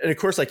 Pro. And of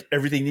course, like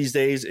everything these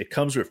days, it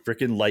comes with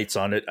freaking lights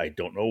on it. I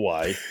don't know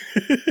why.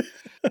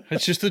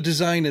 It's just the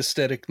design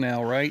aesthetic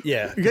now, right?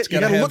 Yeah. It's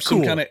got to have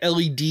some kind of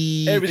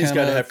LED, everything's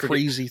got to have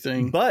crazy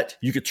thing. But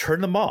you could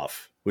turn them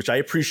off, which I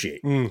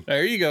appreciate.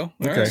 There you go. All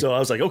okay. Right. So I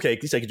was like, okay,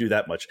 at least I could do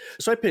that much.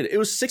 So I paid it. It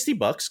was $60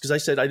 because I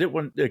said I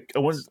wanted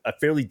a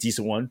fairly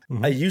decent one.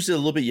 I used it a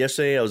little bit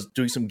yesterday. I was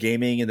doing some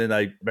gaming, and then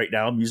right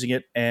now I'm using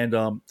it. And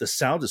the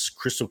sound is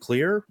crystal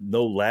clear,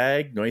 no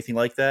lag, no anything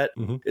like that.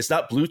 It's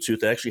not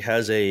Bluetooth. It actually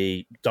has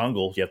a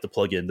dongle you have to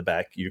plug in the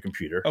back of your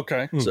computer.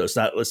 Okay. So it's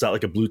not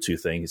like a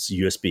Bluetooth thing. It's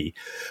USB,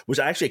 which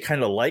I actually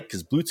kind of like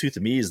because Bluetooth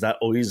to me is not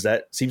always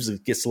that. Seems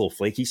it gets a little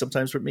flaky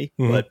sometimes with me,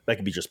 but that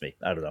could be just me.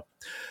 I don't know.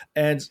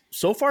 And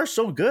so far,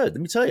 so good.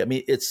 Let me tell you. I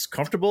mean, it's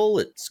comfortable.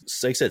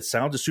 It's like I said,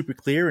 sound is super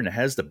clear, and it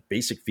has the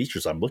basic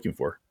features I'm looking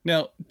for.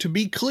 Now, to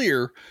be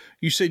clear,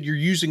 you said you're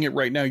using it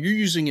right now. You're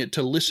using it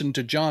to listen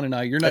to John and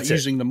I. You're not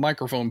using the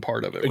microphone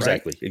part of it,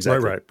 exactly, right?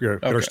 Exactly. Right. Yeah,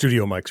 got our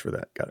studio mics for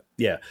that. Got it.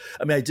 Yeah.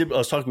 I mean, I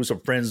was talking with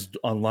some friends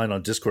online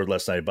on Discord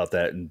last night about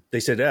that, and they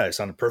said, yeah, it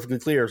sounded perfectly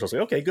clear. So I was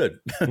like, okay, good.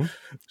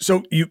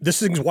 So this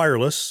thing's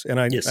wireless, and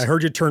I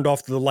heard you turned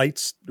off the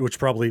lights, which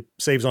probably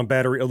saves on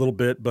battery a little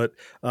bit. But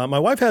my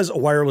wife has a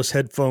wireless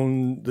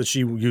headphone that she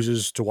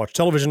uses to watch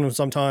television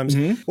sometimes.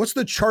 What's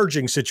the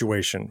charging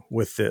situation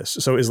with this?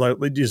 So is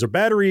there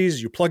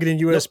batteries? You plug it in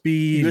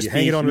USB, nope. you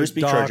hang it on USB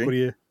a dock? charging. What do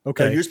you?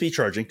 Okay. USB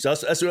charging.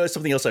 That's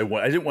something else I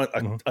want. I didn't want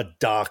a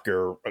dock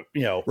or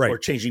or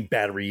changing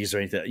batteries or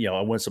anything.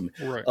 I want some.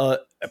 Right.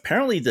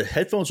 Apparently, the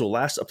headphones will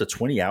last up to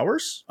 20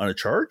 hours on a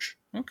charge.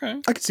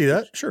 Okay. I can see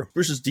that. Sure.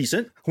 Which is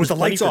decent. With the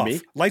lights off.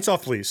 Lights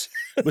off, please.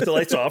 With the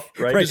lights off,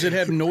 right? Does it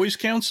have noise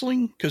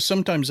canceling? Because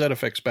sometimes that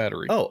affects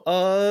battery.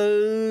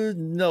 Oh,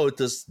 no, it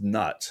does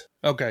not.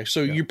 Okay,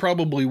 so you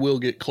probably will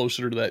get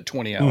closer to that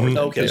 20 hours.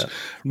 Okay.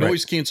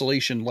 Noise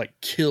cancellation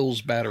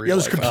kills battery. Yeah,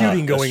 there's life.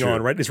 computing going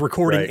on, right? It's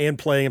recording and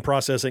playing and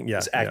processing. Yeah.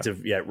 It's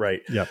active. Yeah,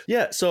 right. Yeah.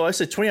 Yeah. So I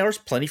said 20 hours,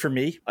 plenty for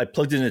me. I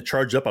plugged it in and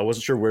charged up. I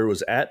wasn't sure where it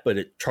was at, but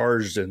it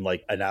charged in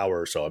like an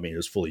hour or so. I mean, it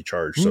was fully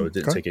charged, so it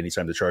didn't take any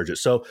time to charge it.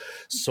 So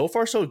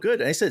far, so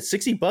good. And I said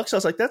 $60. I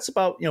was like, that's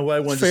about what I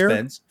wanted to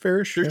spend.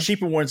 Fairish. There's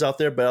cheaper ones out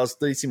there, but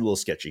they seem a little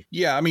sketchy.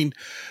 Yeah, I mean,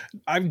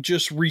 I've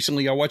just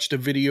recently I watched a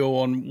video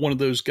on one of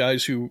those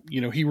guys who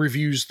he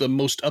reviews the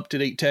most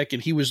up-to-date tech,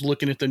 and he was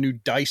looking at the new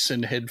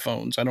Dyson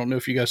headphones. I don't know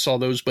if you guys saw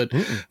those, but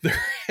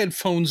they're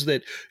headphones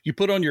that you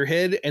put on your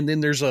head, and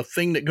then there's a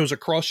thing that goes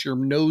across your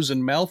nose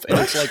and mouth, and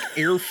it's like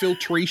air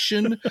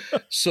filtration,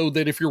 so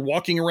that if you're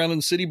walking around in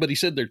the city, but he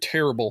said they're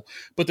terrible,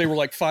 but they were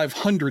like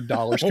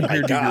 $500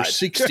 compared to your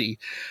 $60.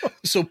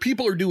 So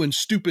people are doing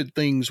stupid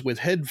things with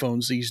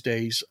headphones these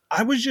days.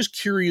 I was just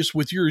curious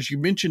with yours. You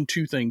mentioned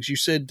two things. You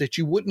said that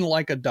you wouldn't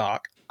like a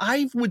dock.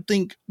 I would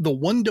think the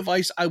one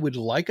device I would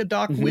like a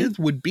dock with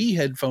would be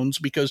headphones,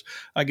 because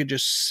I could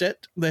just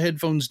set the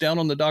headphones down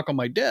on the dock on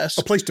my desk.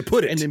 A place to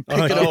put it. And then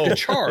pick it up to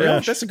charge. Yeah,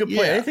 that's a good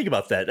point. I didn't think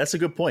about that. That's a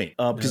good point.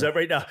 Because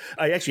right now,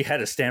 I actually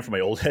had a stand for my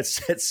old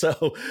headset, so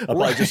I'll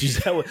probably just use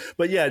that one.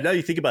 But yeah, now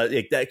you think about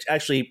it,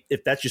 actually,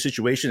 if that's your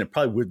situation, it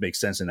probably would make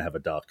sense to have a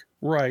dock.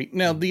 Right.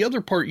 Now, the other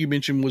part you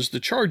mentioned was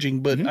the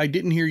charging, but I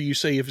didn't hear you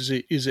say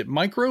is it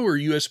micro or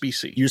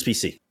USB-C?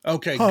 USB-C.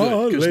 Okay,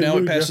 good. Because now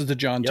it passes the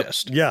John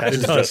test. Yeah,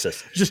 it does.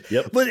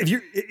 But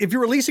if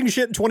you're releasing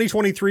shit in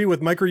 2023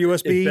 with micro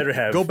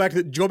USB, go back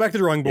to the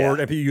drawing board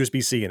and put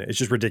USB-C in it. It's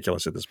just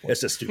ridiculous at this point.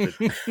 It's just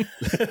stupid.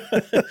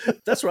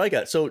 That's what I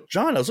got. So,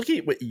 John, I was looking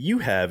at what you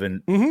have,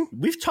 and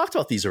we've talked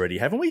about these already,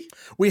 haven't we?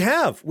 We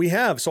have.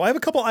 So I have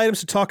a couple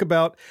items to talk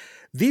about.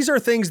 These are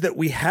things that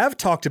we have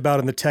talked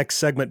about in the tech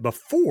segment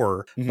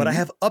before, but I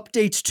have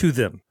updates to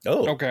them.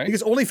 Oh, okay.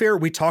 Because only fair,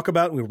 we talk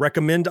about, we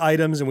recommend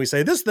items, and we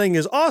say, this thing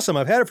is awesome.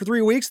 I've had it for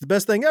 3 weeks, the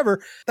best thing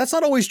ever. That's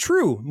not always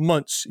true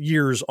months,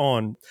 years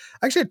on.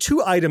 I actually had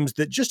two items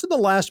that just in the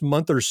last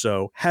month or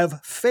so have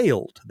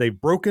failed. They've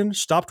broken,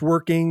 stopped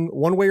working,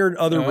 one way or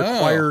another,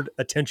 required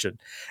attention.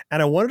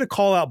 And I wanted to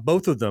call out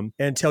both of them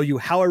and tell you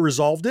how I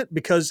resolved it,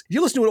 because if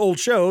you listen to an old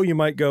show, you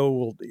might go,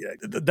 well,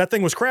 that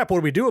thing was crap. What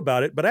do we do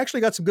about it? But I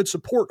actually got some good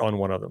support on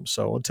one of them.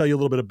 So I'll tell you a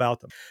little bit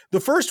about them. The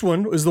first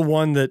one is the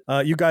one that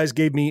you guys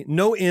gave me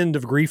no end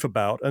of grief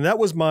about. And that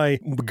was my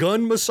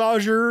gun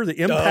massager,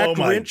 the impact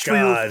wrench for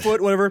your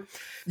foot, whatever.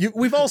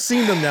 We've all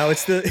seen them now.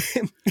 It's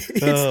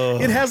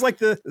it's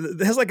like a,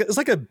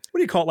 what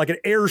do you call it? Like an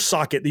air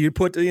socket that you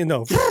put,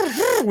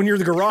 when you're in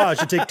the garage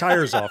to take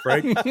tires off,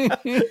 right?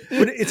 But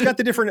it's got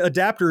the different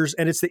adapters,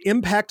 and it's the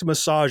impact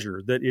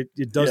massager that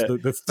it does the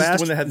fast. This is the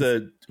one that had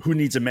the who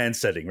needs a man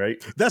setting,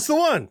 right? That's the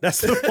one.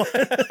 That's the one.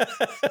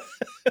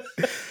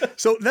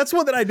 So that's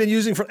one that I've been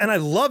using and I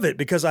love it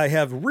because I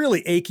have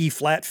really achy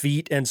flat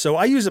feet. And so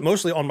I use it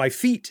mostly on my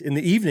feet in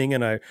the evening,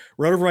 and I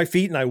run over my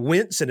feet and I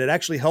wince, and it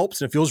actually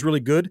helps and it feels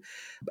really good.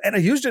 And I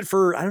used it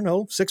for,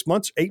 6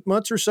 months, 8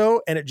 months or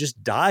so, and it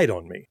just died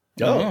on me.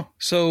 Oh,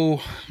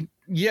 so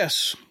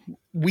yes,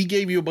 we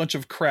gave you a bunch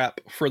of crap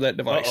for that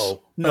device.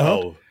 Uh-oh.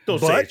 No, don't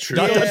say it true.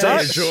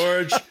 Yes.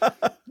 George.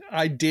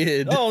 I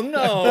did. Oh,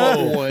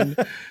 no. One.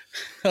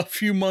 A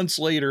few months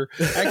later,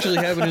 I actually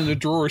have it in the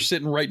drawer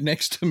sitting right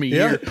next to me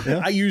here.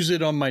 Yeah. I use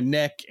it on my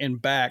neck and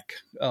back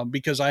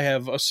because I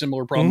have a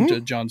similar problem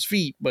to John's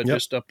feet, but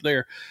just up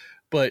there.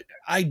 But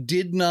I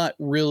did not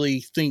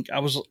really think I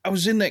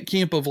was in that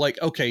camp of like,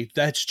 okay,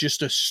 that's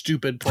just a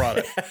stupid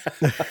product.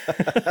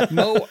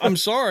 No, I'm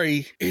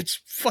sorry. It's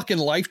fucking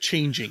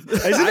life-changing.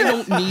 I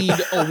don't need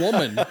a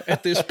woman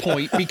at this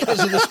point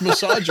because of this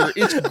massager.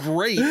 It's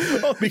great.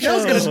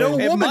 Because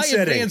at my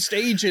advanced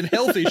age and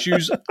health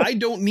issues, I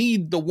don't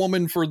need the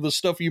woman for the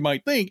stuff you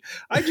might think.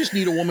 I just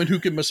need a woman who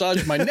can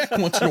massage my neck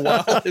once in a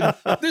while.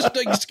 And this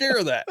takes care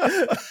of that.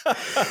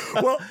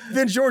 Well,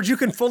 then, George, you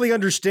can fully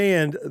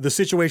understand the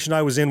situation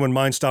I was in when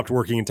mine stopped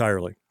working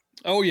entirely.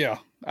 Oh, yeah.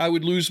 I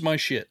would lose my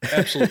shit.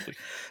 Absolutely.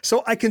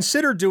 So I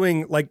considered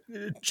doing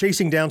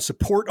chasing down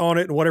support on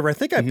it and whatever. I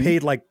think I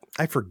paid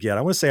I forget.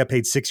 I want to say I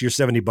paid $60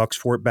 or $70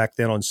 for it back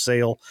then on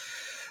sale.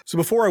 So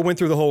before I went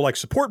through the whole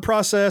support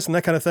process and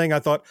that kind of thing, I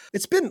thought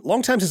it's been a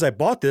long time since I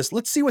bought this.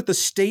 Let's see what the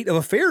state of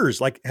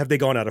affairs like. Have they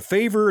gone out of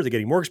favor? Are they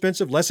getting more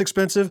expensive, less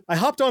expensive? I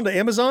hopped onto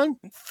Amazon.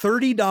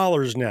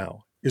 $30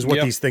 now is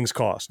what these things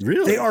cost.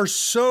 Really? They are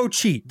so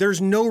cheap.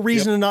 There's no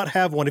reason to not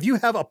have one. If you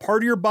have a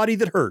part of your body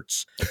that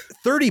hurts,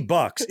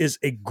 $30 is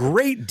a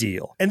great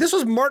deal. And this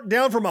was marked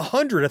down from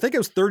 100. I think it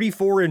was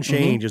 34 and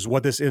change is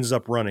what this ends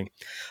up running.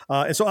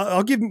 And so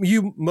I'll give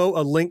you, Mo,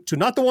 a link to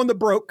not the one that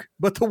broke,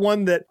 but the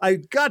one that I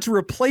got to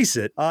replace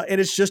it.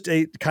 And it's just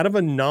a kind of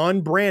a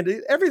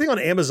non-brand. Everything on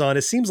Amazon,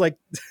 it seems like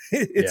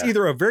it's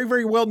either a very,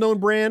 very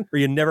well-known brand or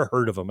you never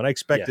heard of them. And I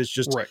expect it's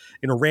just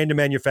random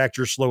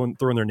manufacturers throwing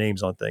their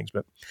names on things.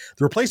 But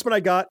the replacement I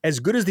got, as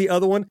good as the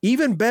other one,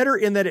 even better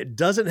in that it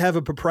doesn't have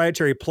a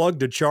proprietary plug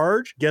to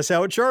charge. Guess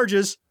how it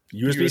charges?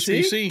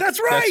 USB-C. That's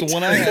right. That's the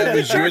one I have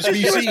is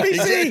USB-C.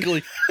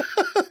 Exactly.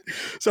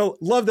 So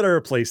love that I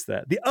replaced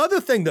that. The other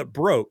thing that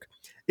broke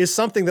is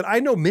something that I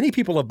know many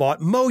people have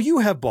bought. Mo, you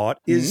have bought,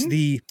 is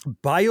the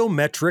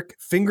biometric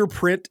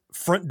fingerprint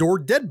front door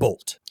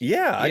deadbolt.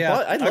 Yeah,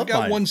 I've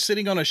got mine. one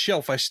sitting on a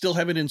shelf. I still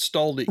haven't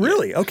installed it yet.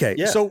 Really? Okay.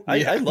 Yeah, so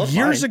I love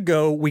years mine.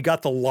 ago, we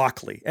got the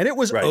Lockley, and it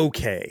was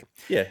okay.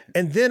 Yeah.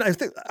 And then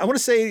I want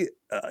to say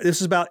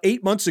this is about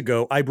 8 months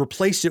ago, I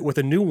replaced it with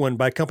a new one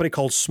by a company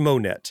called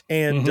Smonet.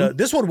 And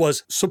this one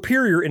was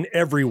superior in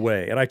every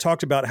way. And I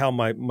talked about how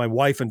my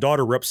wife and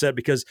daughter were upset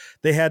because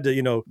they had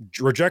to,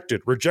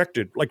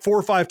 rejected like 4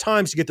 or 5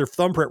 times to get their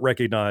thumbprint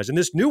recognized. And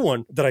this new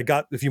one that I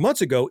got a few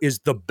months ago is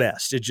the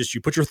best. It's just,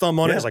 you put your thumb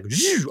on it, it's like,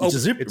 it's a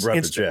zip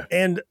instant.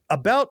 And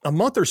about a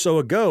month or so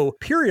ago,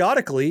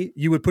 periodically,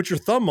 you would put your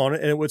thumb on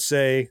it and it would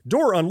say,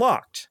 door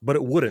unlocked, but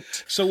it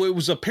wouldn't. So it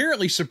was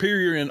apparently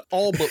superior in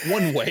all but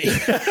one way.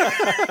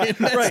 And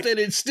that's that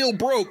it still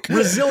broke.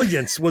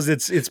 Resilience was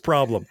its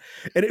problem.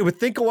 And it would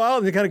think a while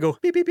and then kind of go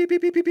beep, beep, beep,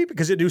 beep, beep, beep, beep,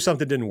 because it knew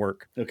something didn't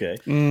work. Okay.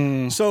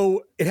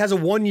 So it has a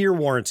 1-year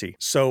warranty.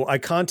 So I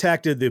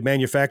contacted the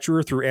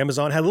manufacturer through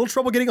Amazon, had a little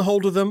trouble getting a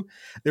hold of them.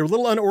 They were a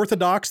little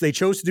unorthodox. They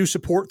chose to do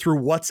support through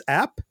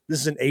WhatsApp. This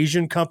is an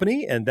Asian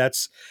company, and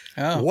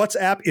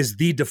WhatsApp is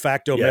the de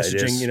facto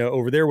messaging,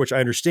 over there, which I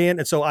understand.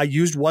 And so I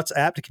used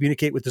WhatsApp to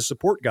communicate with the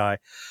support guy.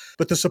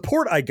 But the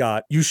support I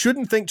got, you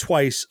shouldn't think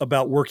twice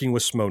about working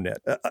with Smonet.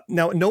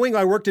 Now, knowing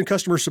I worked in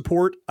customer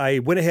support, I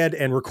went ahead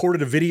and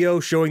recorded a video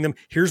showing them,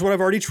 here's what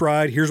I've already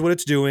tried, here's what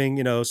it's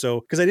doing,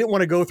 so because I didn't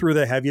want to go through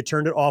have you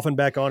turned it off and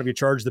back on, have you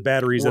charged the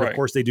batteries, that of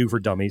course they do for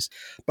dummies.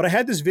 But I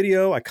had this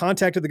video, I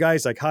contacted the guy,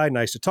 he's like, hi,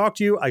 nice to talk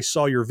to you. I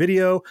saw your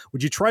video.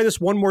 Would you try this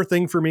one more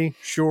thing for me?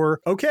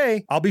 Sure.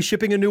 Okay. I'll be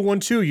shipping a new one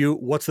to you.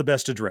 What's the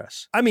best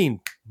address? I mean,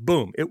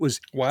 boom. It was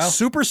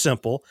super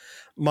simple.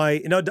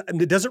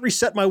 It doesn't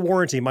reset my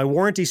warranty. My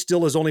warranty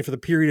still is only for the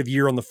period of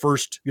year on the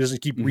first. It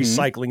doesn't keep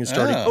recycling and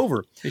starting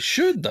over. It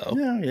should, though.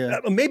 Yeah.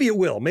 Maybe it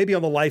will. Maybe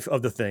on the life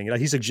of the thing.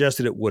 He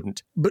suggested it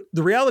wouldn't. But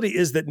the reality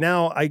is that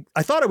now I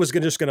thought I was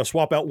just going to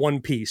swap out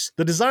one piece.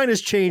 The design has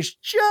changed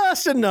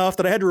just enough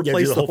that I had to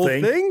replace the whole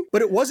thing.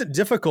 But it wasn't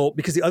difficult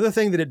because the other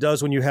thing that it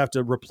does when you have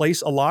to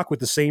replace a lock with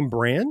the same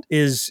brand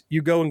is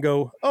you go,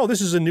 oh,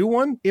 this is a new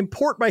one.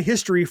 Import my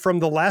history from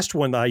the last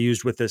one that I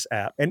used with this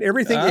app, and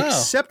everything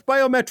except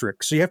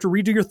biometrics. So you have to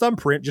redo your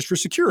thumbprint just for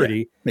security.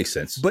 Yeah, makes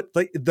sense. But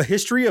like the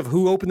history of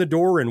who opened the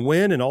door and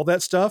when and all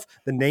that stuff,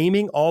 the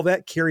naming, all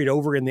that carried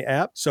over in the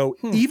app. So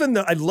even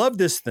though I love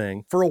this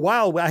thing, for a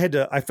while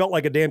I felt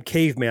like a damn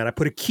caveman. I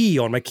put a key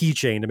on my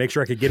keychain to make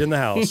sure I could get in the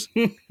house.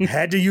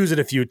 Had to use it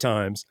a few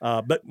times,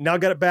 but now I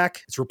got it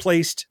back. It's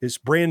replaced. It's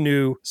brand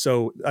new.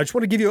 So I just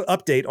want to give you an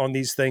update on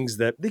these things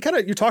that they kind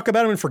of, you talk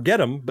about them and forget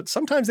them, but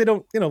sometimes they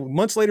don't,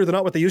 months later, they're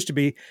not what they used to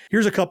be.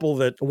 Here's a couple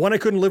that one I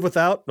couldn't live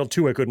without,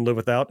 two I couldn't live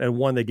without, and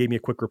one they gave me a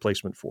quick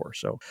replacement for.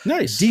 So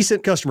nice.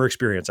 Decent customer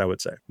experience, I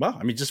would say. Wow.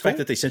 I mean, just the fact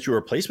that they sent you a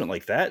replacement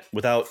like that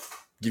without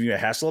giving you a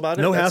hassle about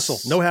it. No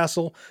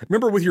hassle.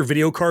 Remember with your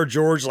video card,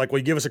 George, like, will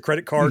you give us a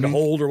credit card to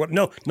hold or what?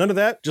 No, none of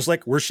that. Just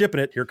like, we're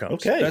shipping it. Here it comes.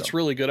 Okay. That's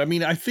really good. I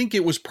mean, I think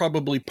it was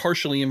probably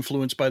partially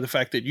influenced by the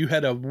fact that you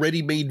had a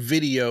ready-made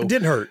video. It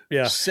didn't hurt.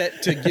 Yeah.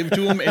 Set to give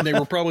to them. And they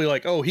were probably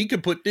like, oh, he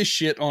could put this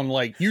shit on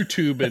like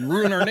YouTube and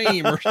ruin our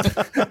name or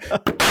something.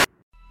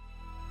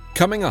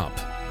 Coming up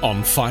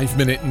on 5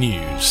 Minute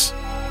News,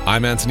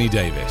 I'm Anthony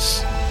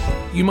Davis.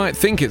 You might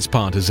think it's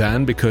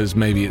partisan because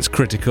maybe it's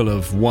critical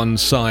of one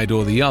side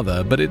or the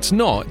other, but it's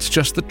not. It's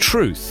just the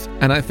truth.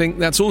 And I think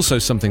that's also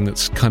something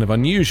that's kind of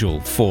unusual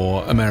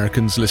for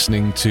Americans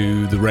listening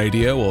to the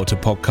radio or to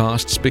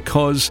podcasts,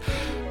 because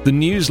the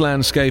news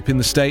landscape in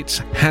the States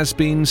has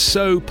been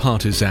so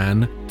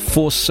partisan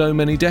for so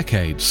many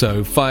decades.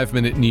 So 5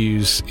 Minute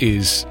News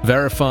is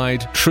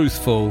verified,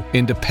 truthful,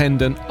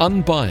 independent,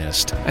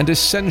 unbiased, and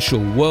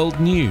essential world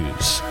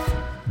news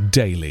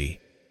daily.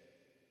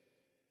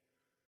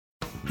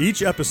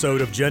 Each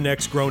episode of Gen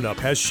X Grown Up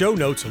has show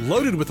notes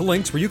loaded with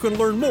links where you can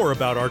learn more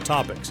about our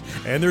topics.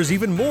 And there's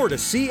even more to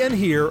see and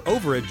hear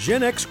over at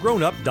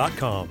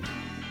genxgrownup.com.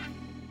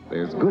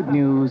 There's good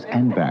news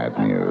and bad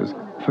news.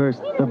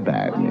 First, the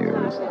bad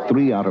news.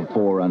 3 out of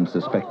 4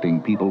 unsuspecting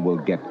people will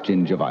get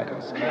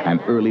gingivitis, an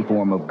early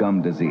form of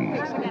gum disease.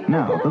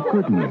 Now, the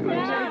good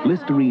news.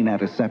 Listerine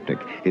Antiseptic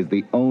is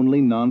the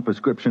only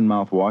non-prescription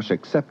mouthwash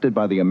accepted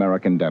by the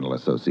American Dental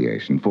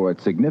Association for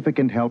its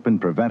significant help in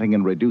preventing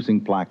and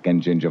reducing plaque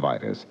and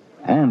gingivitis.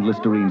 And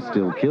Listerine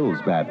still kills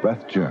bad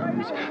breath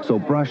germs. So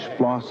brush,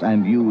 floss,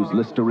 and use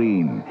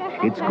Listerine.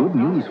 It's good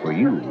news for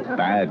you,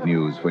 bad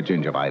news for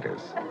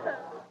gingivitis.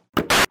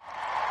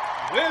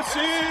 This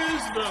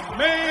is the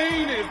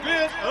main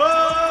event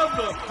of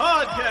the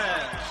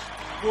podcast.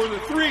 For the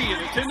 3 in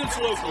attendance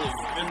locally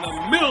and the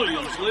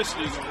millions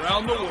listening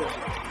around the world.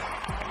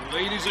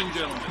 Ladies and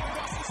gentlemen,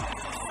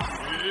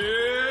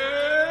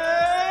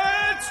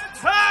 it's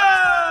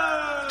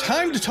time!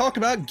 Time to talk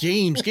about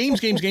games.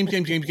 Games. What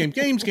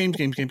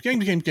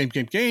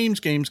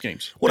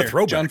a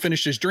throwback. John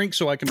finished his drink,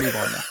 so I can move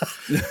on now.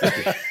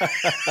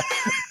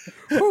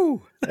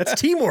 Whew, that's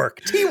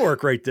teamwork.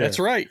 Teamwork right there. That's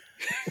right.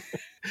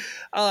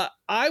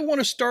 I want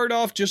to start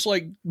off just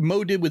like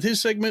Mo did with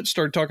his segment,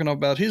 started talking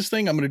about his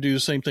thing. I'm going to do the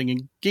same thing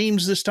in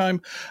games this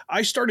time.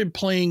 I started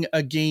playing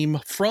a game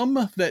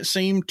from that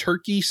same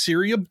Turkey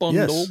Syria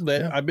bundle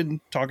I've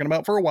been talking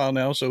about for a while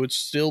now. So it's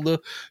still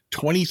the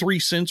 23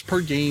 cents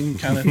per game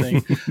kind of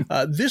thing.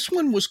 This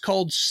one was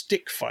called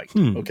Stick Fight.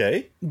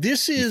 Okay.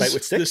 This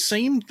is the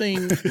same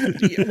thing.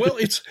 Well,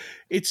 it's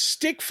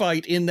Stick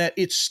Fight in that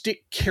it's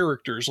stick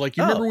characters. Like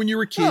you remember when you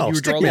were a kid, you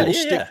would draw little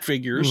stick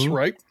figures,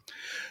 right?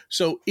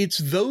 So it's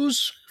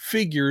those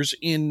figures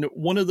in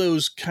one of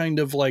those kind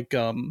of like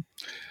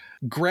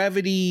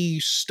gravity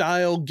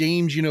style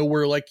games,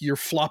 where like you're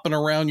flopping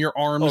around your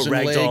arms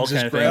and legs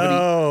as gravity.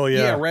 Oh, yeah.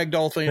 Yeah,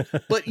 ragdoll thing.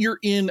 But you're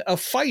in a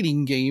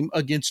fighting game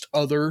against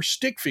other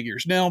stick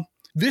figures. Now,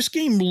 this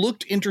game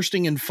looked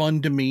interesting and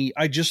fun to me.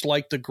 I just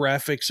like the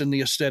graphics and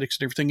the aesthetics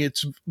and everything.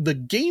 It's the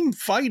game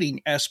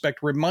fighting aspect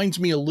reminds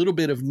me a little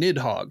bit of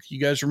Nidhogg. You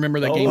guys remember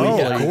that game?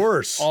 Of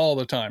course. All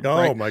the time. Oh,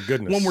 right? my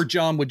goodness. One where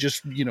John would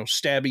just,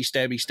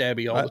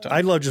 stabby all the time. I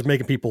love just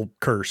making people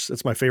curse.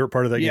 That's my favorite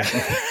part of that game.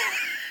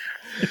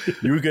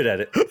 You were good at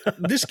it.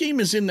 This game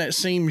is in that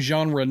same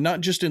genre,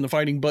 not just in the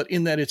fighting, but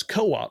in that it's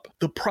co-op.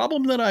 The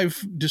problem that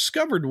I've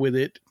discovered with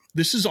it,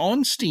 this is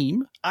on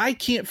Steam. I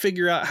can't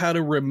figure out how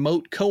to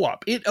remote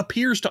co-op. It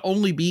appears to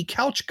only be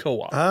couch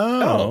co-op.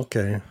 Oh,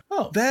 okay.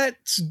 Oh,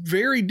 that's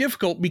very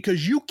difficult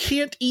because you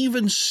can't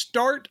even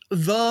start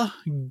the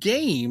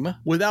game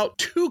without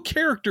 2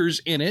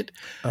 characters in it.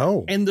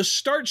 Oh. And the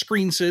start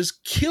screen says,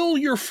 kill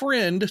your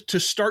friend to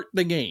start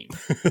the game.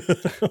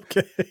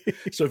 Okay.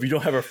 So if you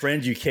don't have a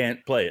friend, you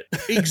can't play it.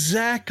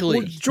 Exactly.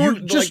 Well,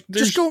 George,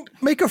 just go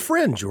make a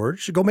friend,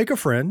 George. Go make a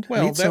friend.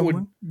 Well, that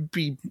would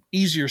be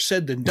easier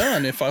said than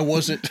done if I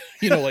wasn't,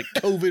 like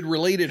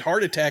COVID-related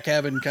heart attack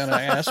having kind of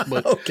ass.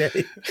 But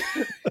okay.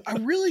 I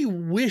really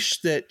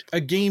wish that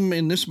a game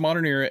in this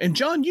modern era, and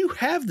John, you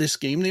have this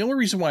game. The only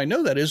reason why I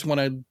know that is when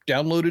I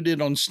downloaded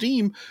it on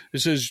Steam, it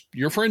says,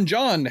 your friend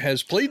John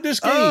has played this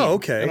game. Oh,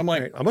 okay. And I'm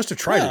like, right. I must have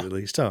tried it at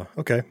least. Oh,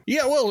 okay.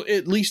 Yeah, well,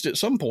 at least at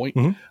some point.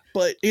 Mm-hmm.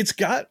 But it's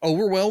got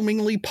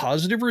overwhelmingly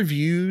positive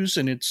reviews,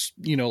 and it's,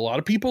 a lot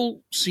of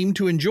people seem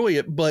to enjoy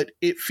it, but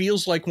it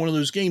feels like one of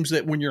those games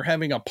that when you're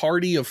having a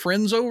party of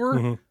friends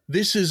over,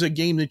 this is a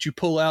game that you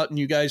pull out and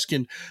you guys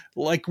can,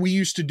 like we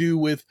used to do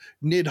with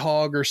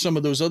Nidhogg or some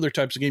of those other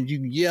types of games, you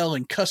can yell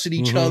and cuss at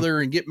each other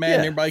and get mad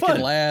and everybody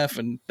can laugh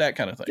and that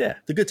kind of thing. Yeah,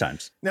 the good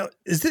times. Now,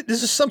 this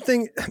is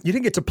something, you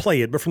didn't get to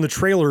play it, but from the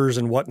trailers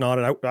and whatnot,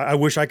 and I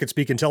wish I could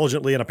speak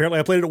intelligently, and apparently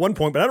I played it at one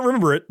point, but I don't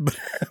remember it.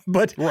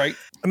 But right.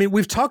 I mean,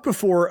 we've talked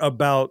before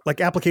about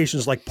like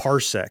applications like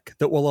Parsec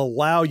that will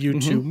allow you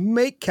to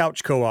make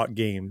couch co-op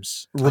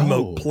games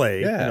remote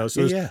play. Yeah,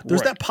 So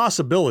there's that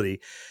possibility.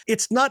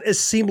 It's not as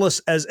seamless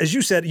as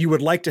you said, you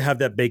would like to have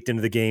that baked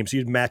into the game. So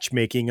you'd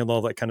matchmaking and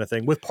all that kind of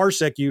thing. With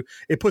Parsec,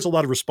 it puts a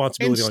lot of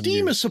responsibility on you. And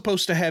Steam is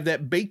supposed to have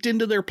that baked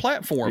into their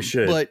platform,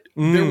 should. but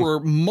there were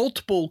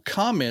multiple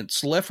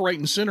comments left, right,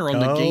 and center on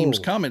the game's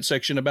comment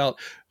section about,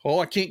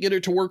 I can't get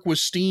it to work with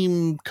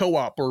Steam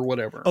co-op or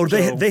whatever. Oh,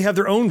 they have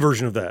their own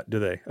version of that, do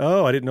they?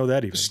 Oh, I didn't know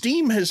that even.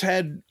 Steam has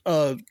had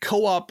a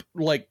co-op,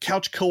 like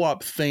couch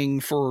co-op thing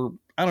for,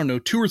 I don't know,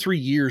 2 or 3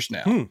 years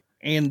now.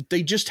 And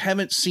they just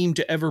haven't seemed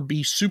to ever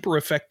be super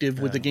effective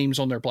with the games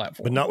on their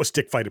platform. But not with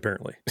Stick Fight,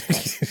 apparently.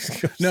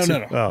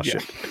 No. Oh,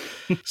 shit.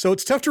 So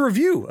it's tough to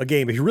review a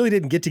game if you really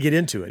didn't get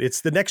into it. It's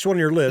the next one on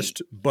your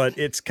list, but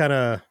it's kind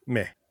of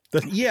meh.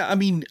 Yeah, I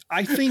mean,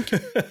 I think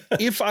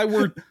if I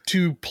were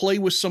to play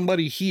with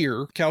somebody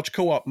here, couch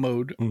co-op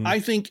mode, I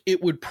think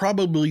it would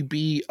probably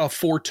be a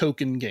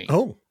 4-token game.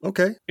 Oh,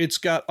 okay. It's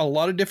got a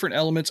lot of different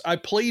elements. I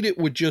played it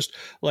with just,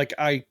 like,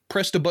 I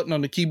pressed a button on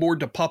the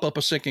keyboard to pop up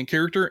a second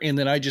character, and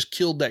then I just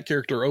killed that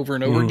character over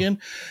and over again.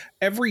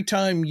 Every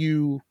time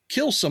you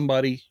kill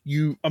somebody,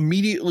 you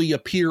immediately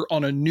appear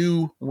on a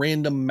new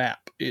random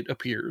map. It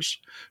appears.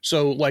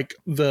 So like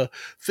the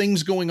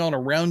things going on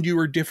around you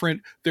are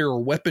different. There are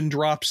weapon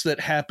drops that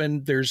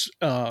happen. There's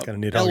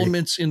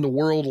elements in the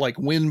world like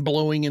wind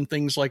blowing and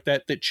things like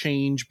that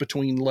change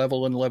between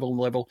level and level and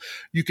level.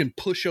 You can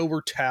push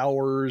over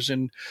towers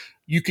and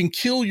you can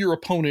kill your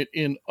opponent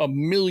in a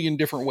million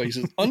different ways.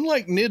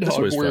 Unlike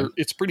Nidhogg, where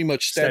it's pretty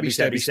much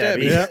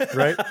stabby. Yeah,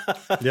 right.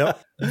 Yep.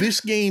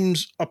 This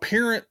game's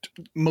apparent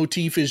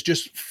motif is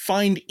just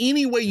find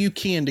any way you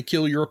can to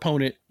kill your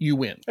opponent, you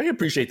win. I can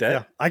appreciate that.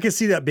 Yeah, I can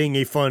see that being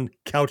a fun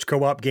couch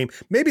co-op game.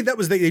 Maybe that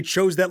was they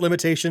chose that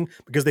limitation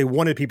because they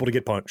wanted people to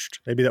get punched.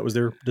 Maybe that was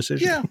their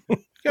decision. Yeah.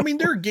 I mean,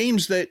 there are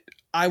games that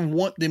I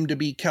want them to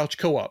be couch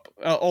co-op,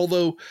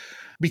 although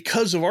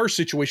because of our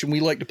situation, we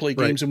like to play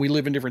games and we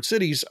live in different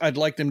cities. I'd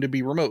like them to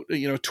be remote.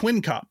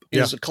 Twin Cop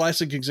is a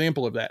classic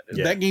example of that.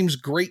 Yeah. That game's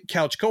great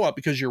couch co-op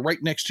because you're right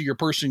next to your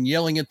person,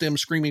 yelling at them,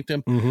 screaming at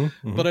them.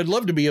 But I'd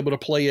love to be able to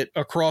play it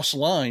across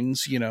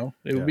lines. It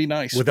would be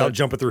nice. Without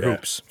jumping through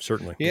hoops,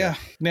 certainly. Yeah.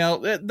 Now,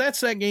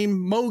 that's that game.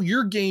 Mo,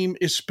 your game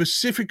is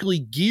specifically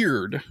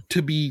geared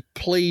to be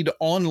played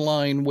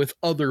online with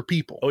other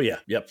people. Oh, yeah.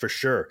 Yep, for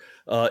sure.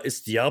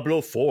 It's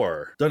Diablo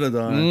 4.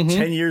 Dun-dun-dun.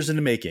 10 years in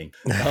the making.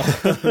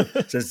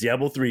 Since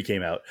Diablo 3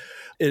 came out.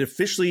 It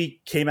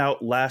officially came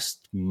out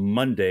last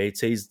Monday.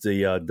 Today's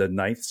the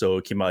 9th, so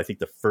it came out, I think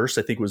the 1st,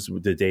 I think was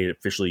the day it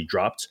officially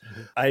dropped.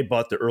 I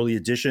bought the early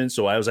edition,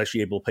 so I was actually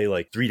able to play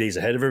like 3 days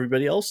ahead of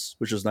everybody else,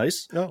 which was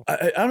nice. Oh.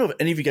 I don't know if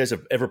any of you guys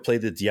have ever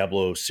played the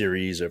Diablo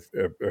series or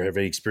have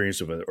any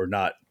experience with it or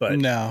not. But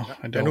no,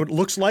 I don't. I know what it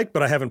looks like,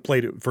 but I haven't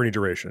played it for any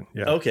duration.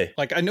 Yeah. Okay.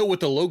 Like I know what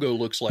the logo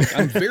looks like.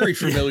 I'm very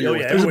familiar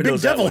with it. There's a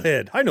big devil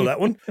head. I know that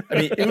one. I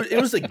mean, it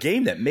was the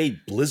game that made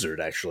Blizzard,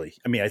 actually.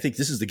 I mean, I think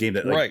this is the game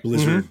that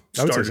Blizzard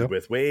started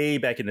with way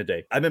back in the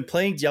day. I've been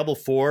playing Diablo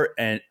 4,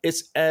 and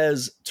it's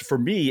for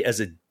me, as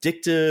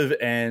addictive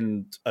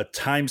and a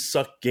time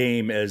suck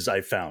game as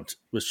I found,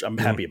 which I'm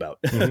happy about.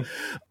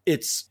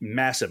 It's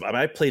massive. I mean,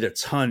 I played a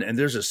ton, and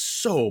there's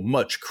just so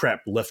much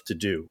crap left to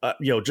do.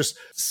 Just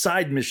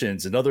side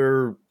missions and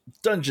other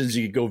dungeons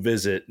you could go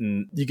visit,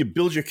 and you could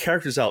build your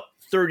characters out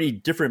 30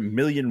 different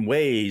million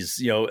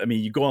ways. I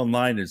mean, you go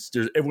online,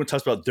 everyone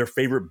talks about their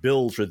favorite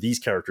builds for these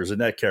characters and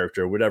that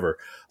character or whatever.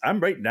 I'm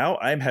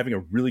having a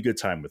really good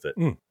time with it.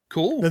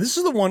 Cool. Now, this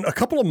is the one a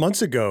couple of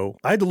months ago.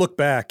 I had to look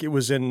back. It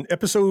was in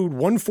episode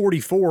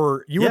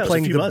 144. You were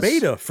playing the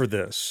beta for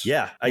this.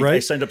 Yeah. I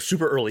signed up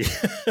super early.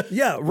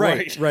 Yeah,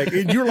 right.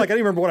 And you were like, I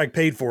don't remember what I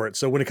paid for it.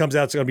 So when it comes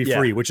out, it's going to be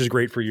free, which is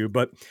great for you.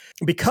 But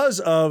because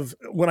of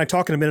when I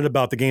talk in a minute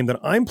about the game that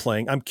I'm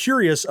playing, I'm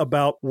curious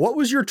about what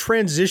was your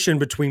transition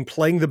between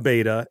playing the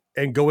beta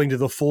and going to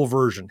the full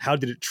version? How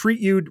did it treat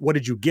you? What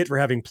did you get for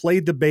having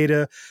played the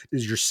beta?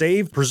 Is your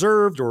save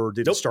preserved or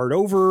did it start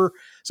over?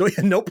 So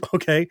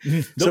okay.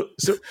 So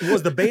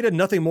was the beta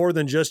nothing more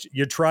than just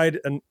you tried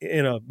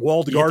in a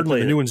walled garden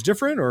and the new one's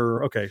different,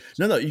 or okay?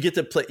 No, you get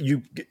to play.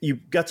 You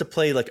got to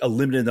play like a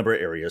limited number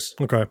of areas,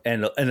 okay,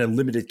 and a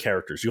limited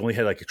characters. You only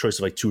had like a choice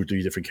of like 2 or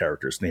 3 different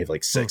characters, and they have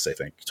like 6, I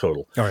think,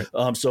 total. All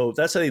right. So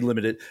that's how they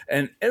limited,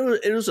 and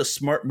it was a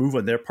smart move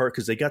on their part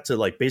because they got to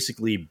like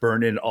basically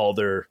burn in all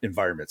their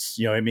environments. performance.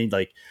 You know what I mean?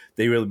 Like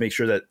they really make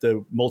sure that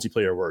the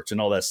multiplayer works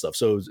and all that stuff.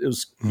 So it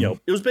was, you know,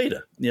 it was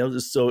beta, you know,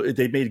 so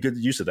they made good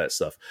use of that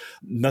stuff.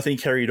 Nothing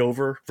carried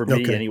over for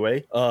me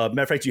anyway.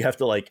 Matter of fact, you have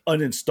to like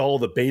uninstall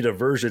the beta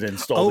version and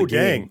install the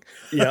game. Dang.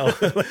 You know,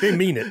 they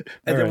mean it.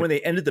 And then when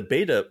they ended the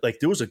beta, like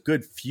there was a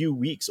good few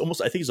weeks,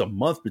 almost I think it was a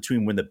month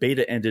between when the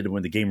beta ended and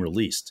when the game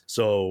released.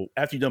 So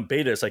after you've done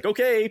beta, it's like,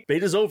 okay,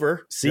 beta's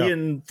over. See you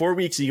in 4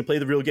 weeks and you can play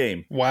the real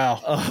game.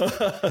 Wow.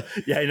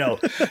 Yeah, I know.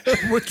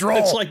 Withdrawal.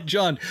 It's like,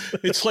 John,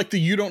 it's like the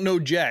you don't know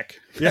Jack.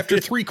 After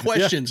 3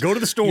 questions. Go to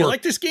the store. You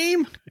like this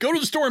game? Go to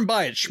the store and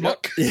buy it,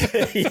 schmuck.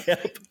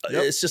 Yep.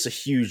 It's just a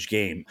huge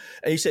game.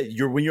 And you said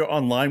when you're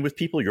online with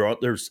people,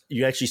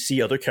 you actually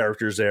see other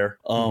characters there.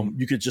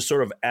 You could just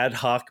sort of ad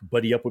hoc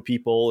buddy up with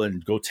people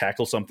and go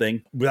tackle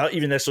something without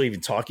even necessarily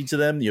even talking to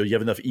them. You know, you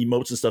have enough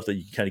emotes and stuff that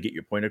you can kind of get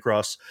your point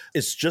across.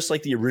 It's just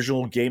like the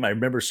original game. I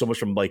remember so much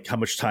from like how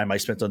much time I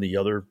spent on the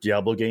other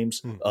Diablo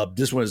games.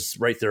 This one's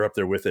right there up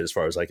there with it as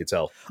far as I could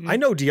tell. I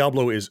know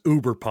Diablo is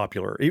uber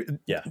popular.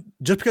 Yeah.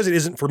 Just because it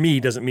isn't for me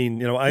doesn't mean,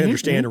 you know, I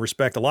understand and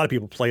respect. A lot of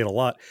people play it a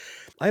lot.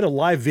 I had a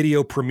live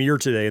video premiere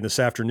today and this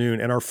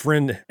afternoon, and our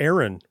friend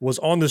Aaron was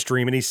on the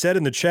stream, and he said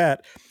in the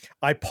chat,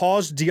 I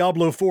paused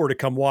Diablo 4 to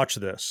come watch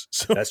this.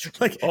 So that's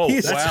like,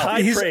 he's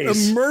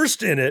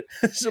immersed in it.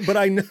 But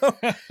I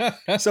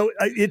know. So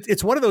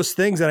it's one of those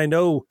things that I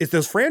know it's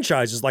those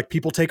franchises, like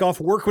people take off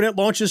work when it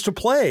launches to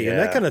play and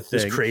that kind of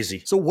thing. It's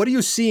crazy. So what are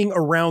you seeing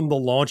around the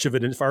launch of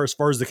it as far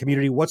as the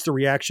community? What's the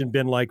reaction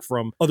been like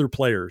from other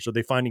players? Are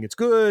they finding it's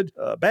good,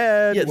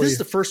 bad? Yeah, this is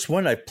the first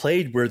one I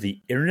played where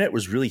the internet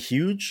was really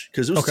huge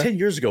because it was 10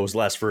 years ago was the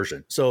last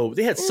version. So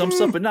they had some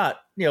stuff, but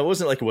not, you know, it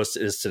wasn't like it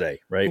is today,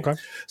 right? Okay.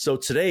 So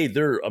today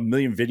there are a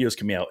million videos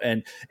coming out,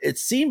 and it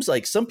seems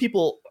like some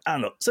people, I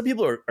don't know, some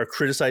people are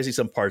criticizing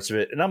some parts of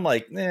it, and I'm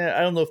like, I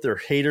don't know if they're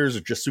haters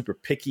or just super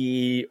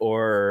picky,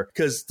 or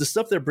because the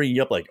stuff they're bringing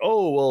up, like,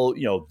 oh, well,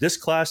 you know, this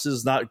class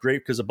is not great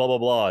because of blah, blah,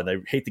 blah, and I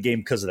hate the game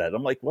because of that.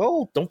 I'm like,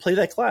 well, don't play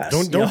that class.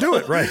 Don't do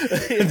it, right?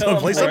 Don't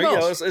play something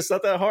else. You know, it's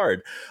not that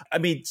hard. I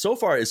mean, so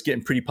far it's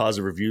getting pretty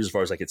positive reviews as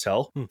far as I could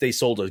tell. They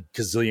sold a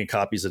gazillion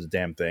copies of the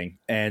damn thing,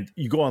 and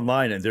you go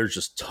online and there's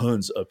just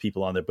tons of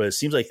people on there, but it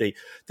seems like they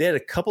had a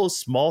couple of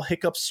small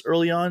hiccups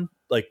early on,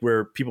 like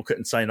where people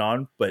couldn't sign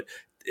on, but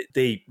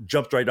they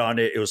jumped right on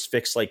it. It was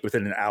fixed like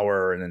within an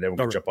hour, and then they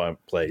would jump on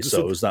and play.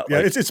 So it was not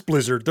like it's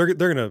Blizzard. They're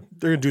gonna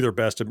do their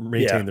best to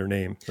maintain their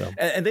name. So.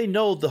 And they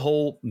know the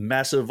whole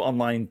massive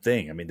online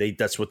thing. I mean,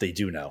 that's what they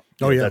do now.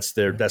 That's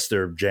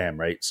their jam,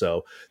 right?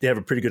 So they have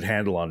a pretty good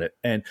handle on it.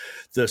 And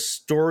the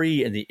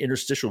story and the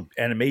interstitial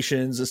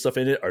animations and stuff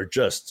in it are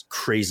just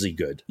crazy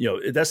good. You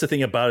know, that's the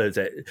thing about it,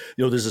 that, you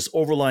know, there's this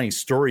overlying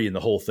story in the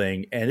whole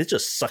thing, and it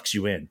just sucks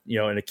you in, you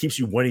know, and it keeps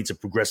you wanting to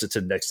progress it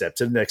to the next step,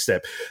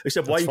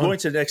 Except why are you going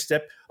to the next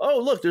step? Oh,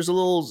 look, there's a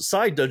little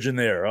side dungeon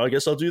there. I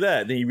guess I'll do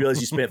that. And then you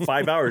realize you spent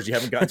 5 hours, you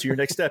haven't gotten to your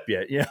next step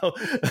yet, you know?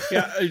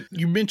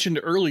 You mentioned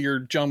earlier,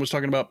 John was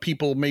talking about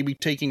people maybe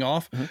taking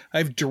off. I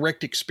have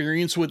direct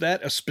experience with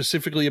that,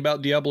 specifically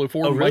about Diablo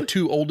 4. Oh, really? My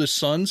 2 oldest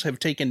sons have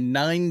taken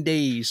 9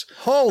 days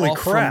Holy off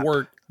crap. from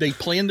work. They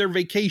planned their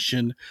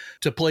vacation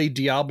to play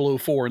Diablo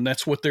 4, and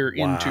that's what they're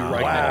into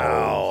right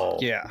now.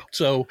 Yeah.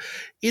 So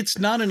it's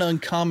not an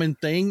uncommon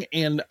thing.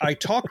 And I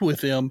talked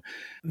with them.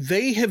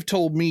 They have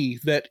told me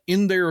that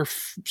in their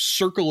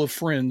circle of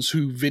friends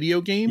who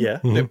video game,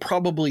 that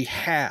probably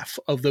half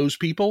of those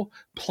people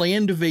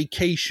planned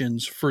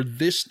vacations for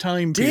this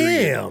time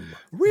period. Damn,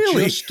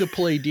 really? Just to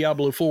play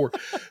Diablo 4.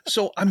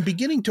 So I'm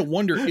beginning to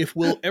wonder if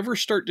we'll ever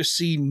start to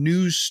see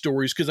news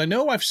stories, because I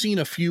know I've seen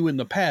a few in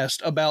the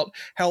past about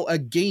how a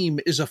game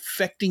is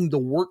affecting the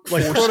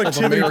workforce, like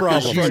productivity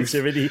problems.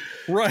 Productivity.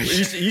 Right.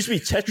 It used to be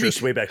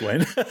Tetris way back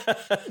when.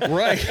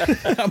 Right.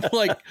 I'm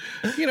like,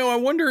 you know, I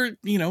wonder,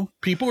 you know,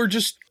 people are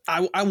just,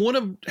 I want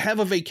to have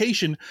a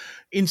vacation.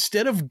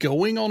 Instead of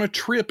going on a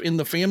trip in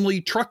the family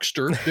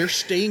truckster, they're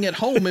staying at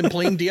home and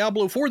playing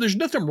Diablo 4. There's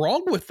nothing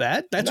wrong with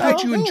that. That's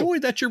what you enjoy.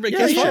 That's your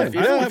vacation. I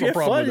don't have a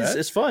problem with that.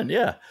 It's fun,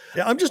 yeah.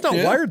 I'm just not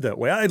wired that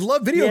way. I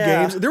love video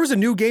games. There was a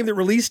new game that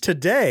released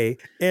today,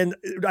 and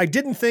I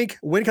didn't think,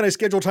 when can I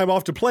schedule time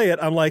off to play it?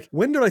 I'm like,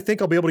 when do I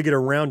think I'll be able to get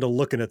around to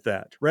looking at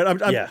that? Right?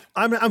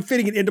 I'm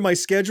fitting it into my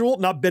schedule,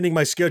 not bending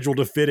my schedule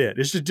to fit it.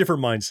 It's just a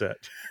different mindset.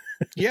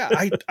 Yeah,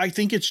 I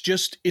think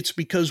it's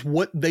because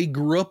what they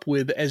grew up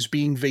with as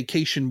being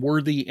vacation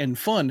worthy and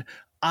fun.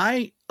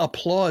 I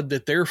applaud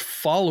that they're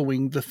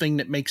following the thing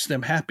that makes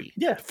them happy.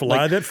 Yeah,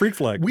 fly that freak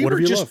flag. We were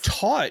just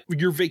taught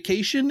your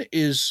vacation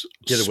is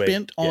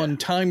spent on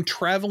time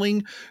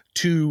traveling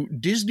to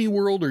Disney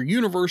World or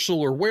Universal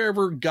or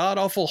wherever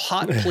god-awful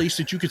hot place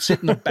that you could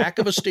sit in the back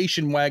of a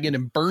station wagon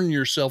and burn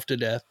yourself to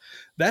death.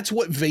 That's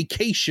what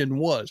vacation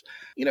was.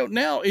 You know,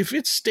 now if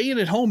it's staying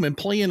at home and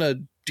playing a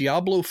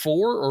Diablo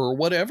 4 or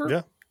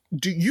whatever,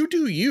 do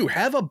you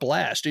have a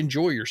blast,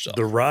 enjoy yourself.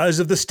 The rise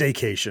of the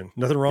staycation.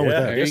 Nothing wrong with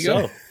that. There you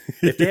go.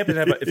 If they happen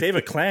to if they have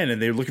a clan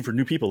and they're looking for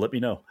new people, let me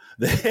know.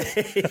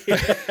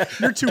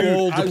 You're too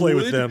old to play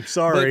with them.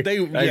 Sorry.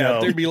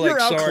 They'd be like,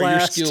 sorry, your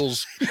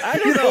skills. I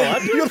don't know.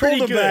 I'm doing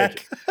pretty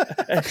good.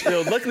 Back.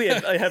 Luckily,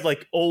 I have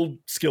like old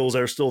skills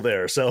that are still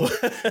there. So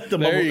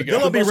there you go.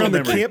 They'll be around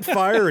the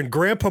campfire, and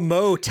Grandpa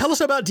Mo, tell us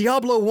about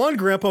Diablo 1,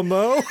 Grandpa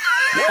Mo.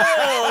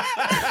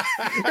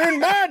 In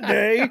my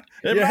day,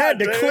 you had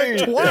to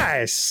click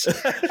twice.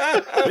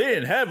 They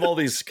didn't have all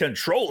these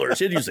controllers.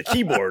 You had to use a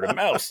keyboard and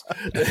mouse.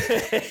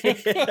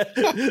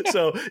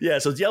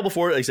 So Diablo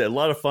 4, like I said, a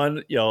lot of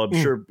fun. I'm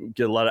sure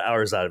get a lot of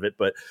hours out of it.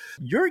 But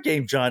your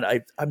game, John,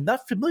 I'm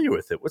not familiar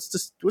with it. What's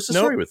the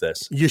story with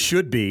this? You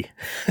should be.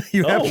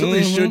 You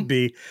absolutely should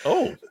be.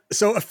 Oh.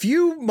 So a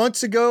few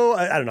months ago,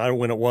 I don't know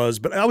when it was,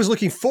 but I was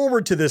looking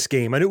forward to this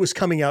game. I knew it was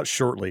coming out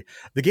shortly.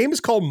 The game is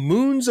called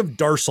Moons of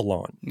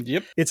Darsalon.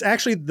 Yep. It's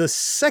actually the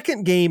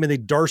second game in the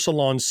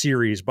Darsalon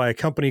series by a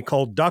company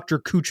called Dr.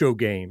 Cucho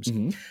Games.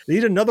 Mm-hmm. They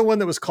did another one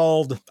that was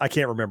called, I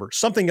can't remember,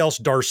 something else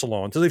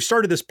Darsalon. So they've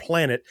started this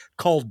planet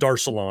called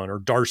Darsalon or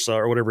Darsa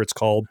or whatever it's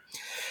called.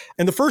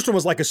 And the first one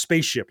was like a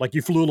spaceship, like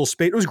you flew a little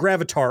space. It was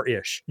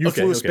Gravatar-ish. You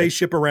flew a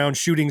spaceship around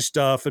shooting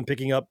stuff and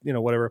picking up,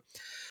 whatever.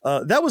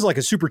 That was like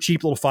a super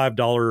cheap little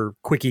 $5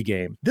 quickie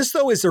game. This,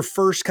 though, is their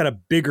first kind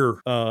of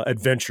bigger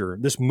adventure,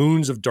 this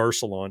Moons of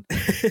Darsalon.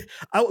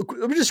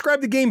 Let me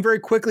describe the game very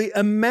quickly.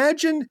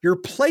 Imagine you're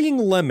playing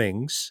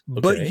lemmings,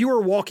 but you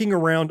are walking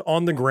around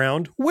on the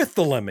ground with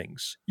the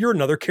lemmings. You're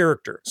another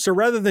character. So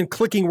rather than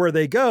clicking where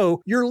they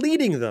go, you're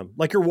leading them.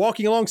 Like you're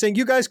walking along saying,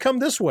 you guys come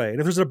this way. And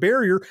if there's a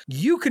barrier,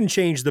 you can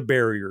change the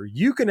barrier.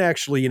 You can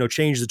actually,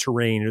 change the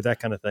terrain or that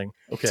kind of thing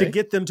to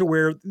get them to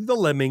where the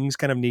lemmings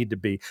kind of need to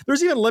be.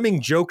 There's even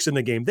lemming jokes in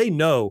the game. They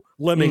know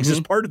lemmings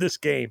is part of this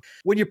game.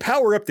 When you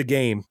power up the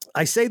game,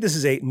 I say this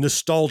is a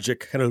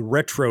nostalgic kind of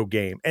retro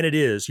game, and it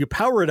is. You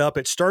power it up,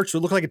 it starts to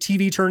look like a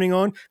TV turning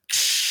on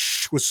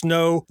with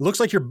snow. It looks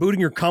like you're booting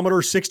your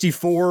Commodore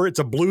 64. It's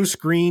a blue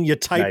screen. You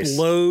type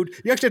load.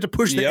 You actually have to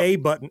push the A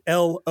button,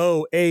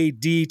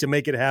 LOAD, to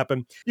make it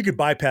happen. You could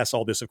bypass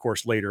all this, of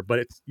course, later,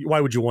 but why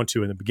would you want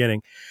to in the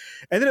beginning?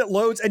 And then it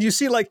loads, and you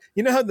see, like,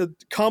 how the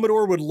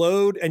Commodore would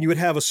load, and you would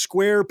have a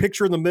square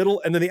picture in the middle,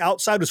 and then the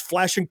outside was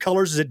flashing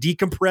colors as it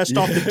decompressed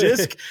off the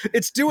disk.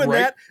 It's doing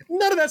that.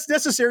 None of that's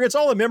necessary. It's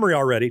all in memory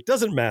already.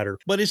 Doesn't matter.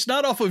 But it's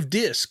not off of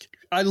disk.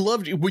 I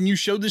loved it when you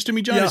showed this to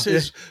me, John. It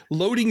says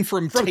loading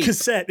from tape.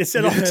 Cassette. It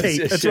said on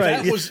tape. That's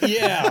right. That was,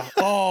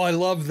 Oh, I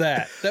love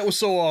that. That was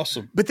so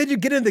awesome. But then you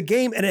get in the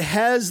game and it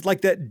has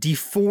like that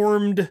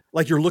deformed,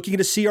 like you're looking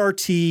at a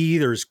CRT,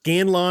 there's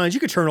scan lines.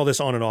 You could turn all this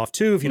on and off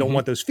too if you don't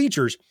want those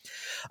features.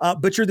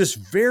 But you're this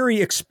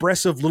very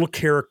expressive little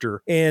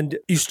character, and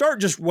you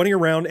start just running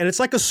around, and it's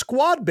like a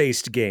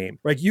squad-based game.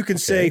 Right? You can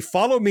say,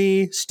 follow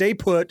me, stay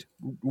put,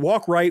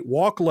 walk right,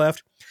 walk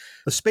left.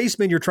 The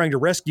spacemen you're trying to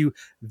rescue,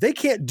 they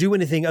can't do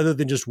anything other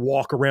than just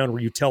walk around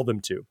where you tell them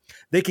to.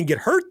 They can get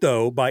hurt,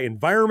 though, by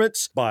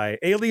environments, by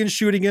aliens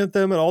shooting at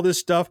them and all this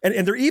stuff.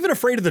 And they're even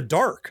afraid of the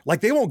dark.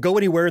 Like, they won't go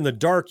anywhere in the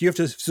dark. You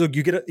can start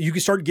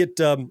to get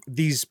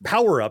these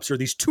power-ups or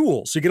these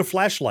tools. So you get a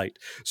flashlight.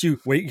 So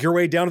you make your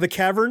way down to the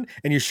cavern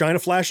and you shine a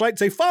flashlight and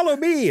say, follow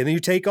me. And then you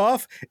take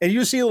off and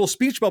you see a little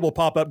speech bubble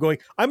pop up going,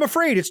 I'm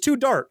afraid it's too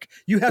dark.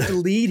 You have to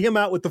lead him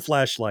out with the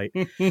flashlight.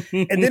 And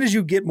then as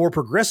you get more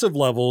progressive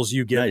levels,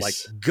 you get like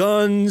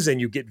guns,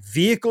 and you get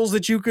vehicles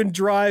that you can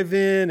drive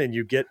in, and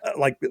you get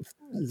like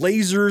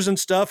lasers and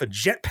stuff and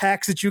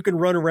jetpacks that you can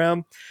run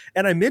around.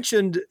 And I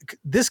mentioned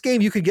this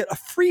game, you can get a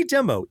free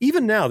demo.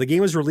 Even now, the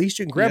game is released,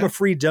 you can grab a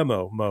free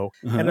demo, Mo.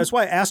 And that's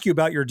why I asked you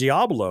about your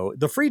Diablo.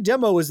 The free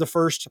demo is the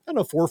first,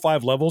 4 or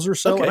 5 levels or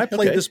so. And I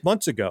played this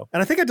months ago.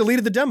 And I think I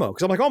deleted the demo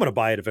because I'm like, I'm going to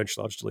buy it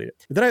eventually. I'll just delete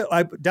it. And then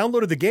I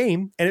downloaded the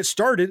game, and it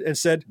started and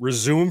said,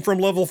 resume from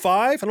level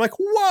 5. And I'm like,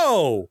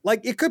 whoa,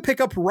 like it could pick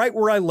up right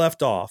where I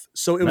left off.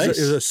 So it was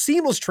a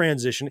seamless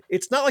transition.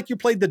 It's not like you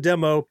played the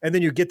demo and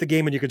then you get the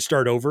game and you can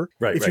start over.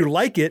 If you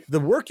like it, the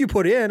work you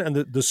put in and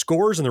the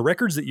scores and the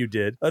records that you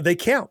did, they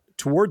count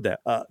toward that.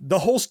 The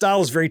whole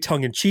style is very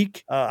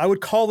tongue-in-cheek. I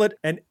would call it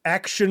an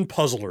action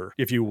puzzler,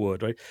 if you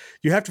would. Right?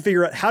 You have to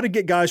figure out how to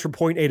get guys from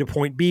point A to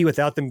point B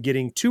without them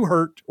getting too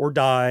hurt or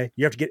die.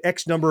 You have to get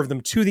X number of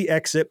them to the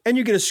exit, and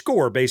you get a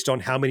score based on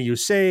how many you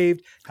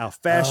saved, how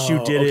fast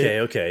you did it.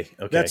 Okay.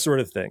 That sort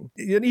of thing.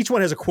 And each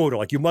one has a quota,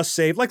 like you must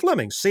save, like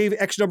Lemmings, save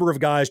X number of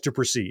guys to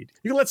proceed.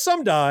 You can let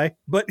some die,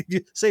 but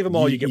you save them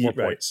all, you get more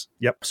points.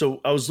 Yep.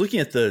 So I was looking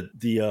at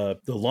the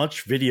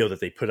launch video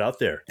that they put out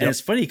there, and it's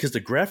funny because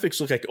the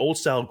graphics look like old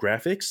style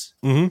graphics,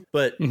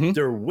 but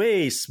they're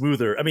way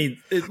smoother. I mean,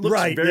 it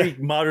looks very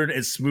modern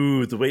and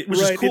smooth, the way, which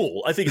is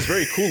cool. I think it's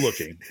very cool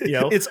looking.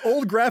 It's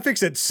old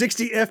graphics at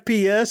 60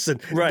 FPS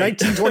and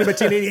 1920 by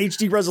 1080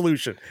 HD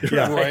resolution.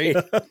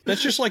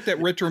 That's just like that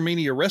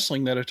Retromania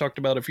wrestling that I talked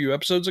about a few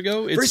episodes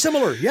ago. It's very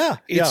similar.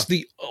 It's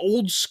the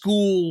old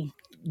school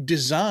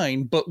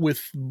design, but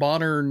with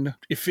modern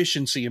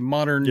efficiency and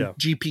modern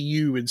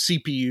GPU and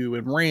CPU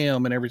and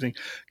RAM and everything.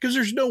 Because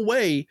there's no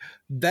way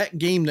that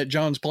game that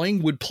John's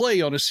playing would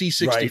play on a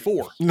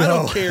C64. Right. I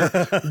don't care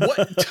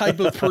what type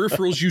of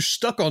peripherals you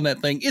stuck on that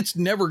thing. It's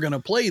never going to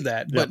play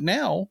that. Yep. But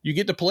now you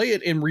get to play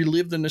it and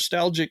relive the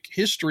nostalgic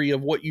history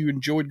of what you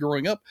enjoyed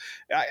growing up.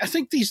 I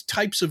think these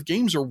types of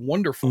games are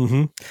wonderful.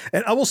 Mm-hmm.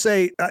 And I will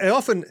say,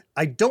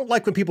 I don't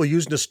like when people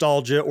use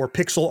nostalgia or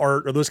pixel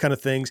art or those kind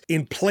of things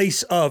in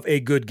place of a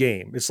good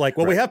game. It's like,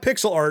 well, we have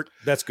pixel art.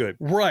 That's good.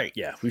 Right.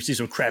 Yeah. We see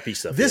some crappy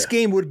stuff. This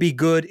game would be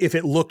good if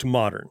it looked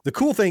modern. The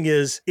cool thing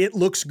is it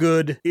looks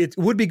good. It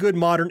would be good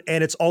modern,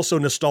 and it's also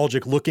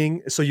nostalgic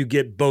looking. So you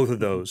get both of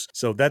those.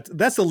 So that's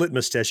the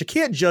litmus test. You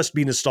can't just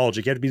be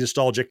nostalgic. You have to be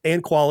nostalgic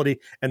and quality,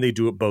 and they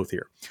do it both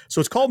here. So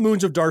it's called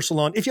Moons of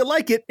Darsalon. If you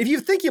like it, if you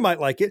think you might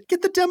like it,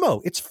 get the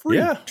demo. It's free.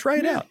 Yeah. Try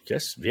it out.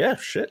 Yes. Yeah.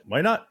 Shit.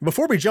 Why not?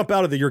 Before we jump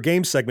out of your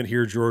game segment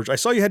here, George, I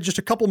saw you had just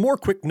a couple more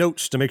quick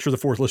notes to make sure the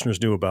fourth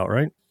listeners knew about,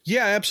 right?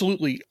 Yeah,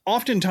 absolutely.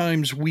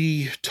 Oftentimes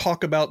we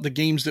talk about the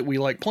games that we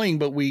like playing,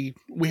 but we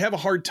have a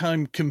hard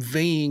time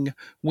conveying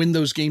when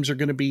those games are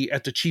going to be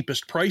at the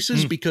cheapest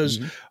prices because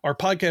our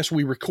podcast,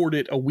 we record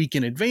it a week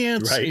in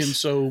advance. Right. And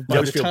so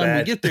by the time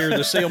we get there,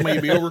 the sale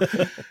may be over.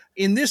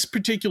 In this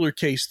particular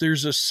case,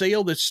 there's a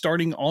sale that's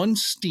starting on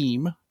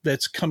Steam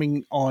that's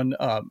coming on,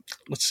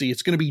 let's see,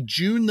 it's going to be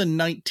June the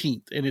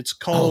 19th, and it's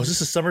called... Oh, is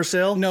this a summer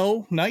sale?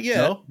 No, not yet.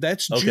 No?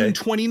 That's June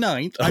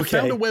 29th. I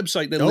found a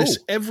website that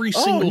lists every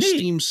single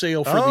Steam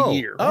sale for the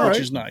year, which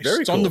is nice.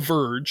 It's on The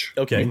Verge.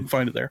 Okay. You can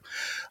find it there.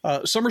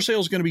 Summer sale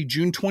is going to be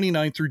June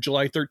 29th through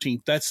July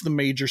 13th. That's the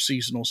major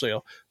seasonal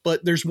sale.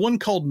 But there's one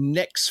called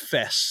Next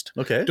Fest.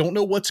 Okay. Don't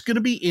know what's going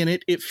to be in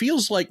it. It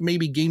feels like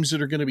maybe games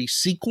that are going to be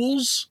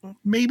sequels,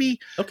 maybe.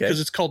 Okay.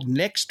 Because it's called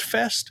Next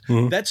Fest.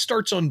 That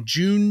starts on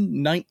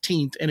June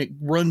 19th and it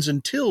runs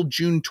until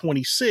June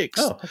 26th.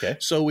 Oh, okay.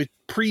 So it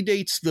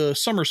predates the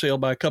summer sale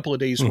by a couple of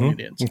days when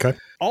it ends. Okay.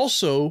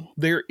 Also,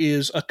 there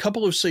is a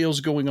couple of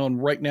sales going on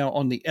right now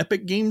on the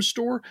Epic Games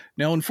Store.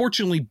 Now,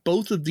 unfortunately,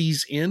 both of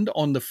these end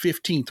on the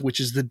 15th, which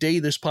is the day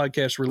this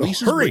podcast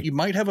releases. Hurry. But you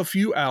might have a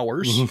few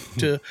hours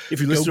to if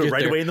you listen to it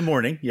right there. away in the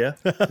morning. Yeah.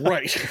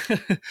 Right.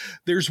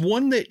 There's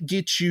one that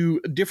gets you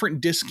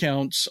different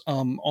discounts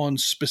on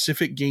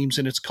specific games,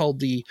 and it's called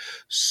the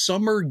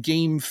Summer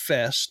Game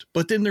Fest.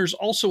 But then there's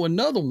also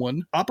another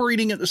one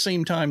operating at the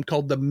same time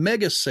called the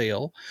Mega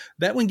Sale.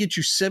 That one gets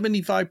you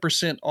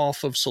 75%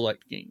 off of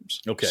select games.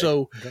 Okay.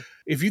 So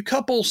if you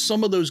couple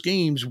some of those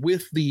games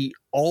with the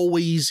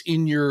always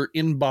in your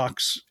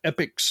inbox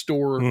Epic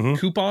Store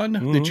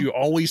coupon that you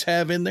always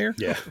have in there,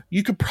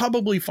 you could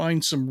probably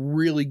find some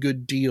really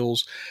good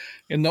deals.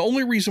 And the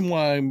only reason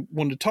why I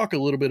wanted to talk a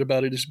little bit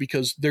about it is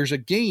because there's a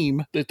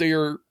game that they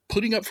are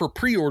putting up for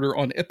pre-order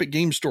on Epic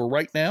Games Store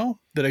right now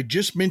that I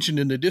just mentioned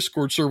in the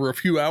Discord server a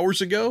few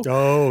hours ago.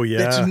 Oh, yeah.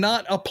 That's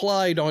not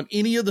applied on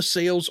any of the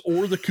sales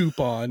or the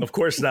coupon. Of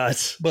course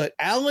not. But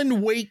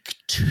Alan Wake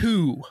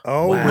 2.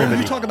 Oh, wow. wow. When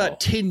you talk about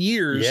 10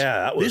 years,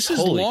 this is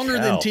longer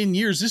than 10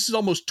 years. This is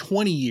almost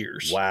 20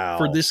 years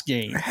for this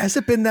game. Has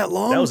it been that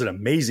long? That was an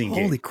amazing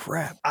game. Holy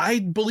crap. I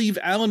believe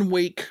Alan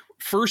Wake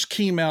first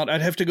came out,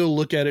 I'd have to go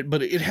look at it,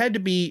 but it had to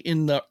be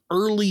in the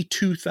early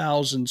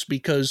 2000s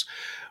because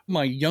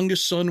my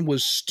youngest son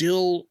was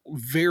still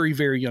very,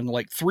 very young,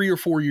 like 3 or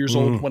 4 years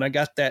old when I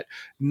got that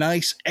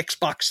nice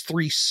Xbox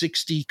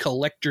 360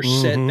 collector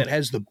set that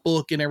has the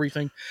book and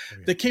everything.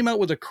 They came out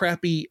with a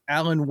crappy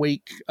Alan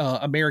Wake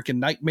American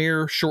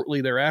Nightmare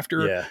shortly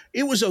thereafter. Yeah.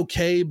 It was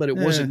okay, but it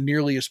wasn't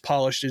nearly as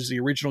polished as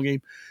the original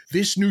game.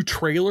 This new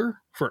trailer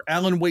for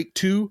Alan Wake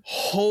 2,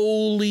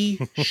 holy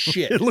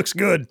shit. It looks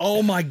good.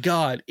 Oh my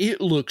God. It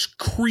looks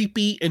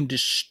creepy and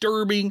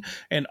disturbing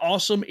and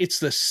awesome. It's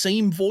the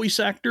same voice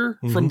actor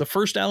from the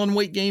first Alan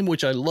Wake game,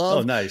 which I love.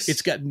 Oh, nice.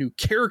 It's got new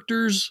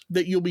characters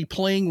that you'll be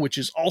playing, which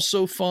is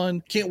also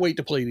fun. Can't wait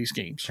to play these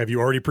games. Have you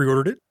already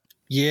pre-ordered it?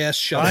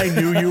 Yes, I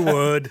knew you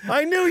would.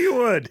 I knew you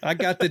would. I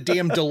got the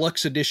damn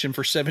deluxe edition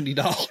for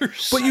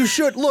 $70. But you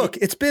should. Look,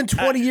 it's been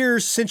 20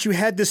 years since you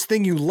had this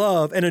thing you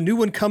love, and a new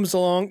one comes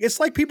along. It's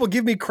like people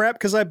give me crap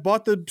because I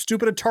bought the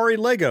stupid Atari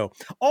Lego.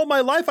 All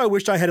my life, I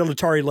wished I had an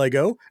Atari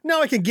Lego.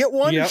 Now I can get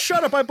one. Yep.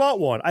 Shut up, I bought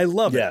one. I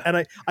love it.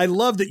 And I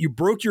love that you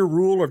broke your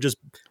rule of just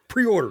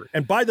pre-order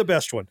and buy the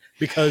best one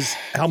because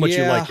how much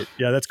you like it.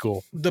 Yeah, that's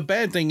cool. The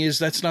bad thing is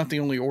that's not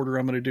the only order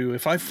I'm going to do.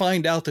 If I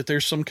find out that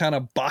there's some kind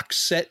of box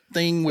set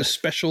thing with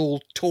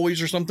special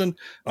toys or something,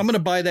 I'm going to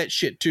buy that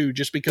shit too,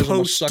 just because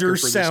I'm a sucker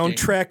for this game.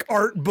 Soundtrack,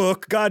 art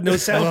book, God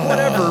knows sound,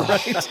 whatever,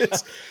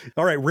 right?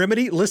 All right,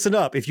 Remedy, listen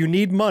up. If you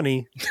need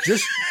money,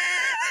 just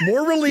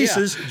more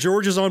releases.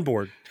 George is on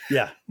board.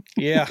 Yeah.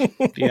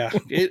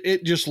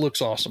 It just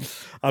looks awesome.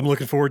 I'm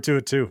looking forward to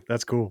it too.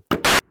 That's cool.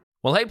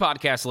 Well, hey,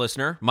 podcast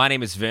listener. My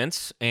name is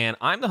Vince, and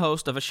I'm the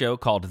host of a show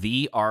called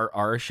The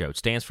RR Show. It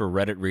stands for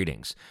Reddit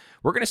Readings.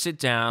 We're going to sit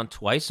down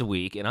twice a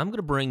week, and I'm going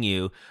to bring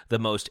you the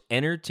most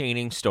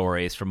entertaining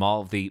stories from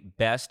all of the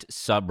best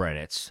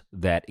subreddits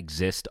that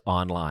exist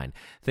online.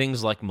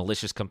 Things like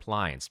malicious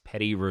compliance,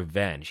 petty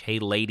revenge, hey,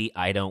 lady,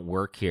 I don't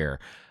work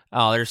here.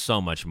 Oh, there's so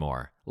much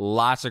more.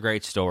 Lots of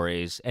great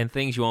stories and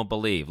things you won't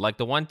believe. Like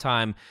the one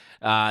time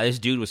this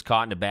dude was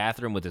caught in a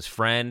bathroom with his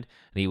friend,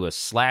 and he was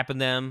slapping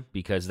them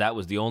because that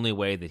was the only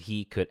way that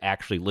he could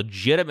actually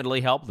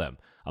legitimately help them.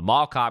 A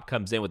mall cop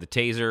comes in with a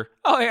taser.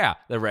 Oh, yeah,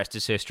 the rest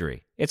is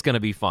history. It's going to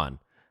be fun.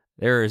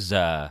 There's,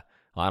 I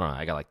don't know,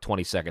 I got like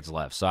 20 seconds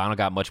left, so I don't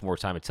got much more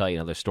time to tell you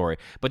another story.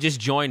 But just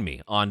join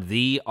me on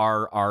The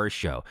RR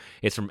Show.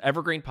 It's from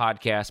Evergreen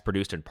Podcast,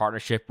 produced in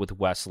partnership with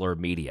Wessler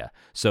Media.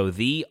 So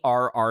The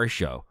RR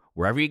Show.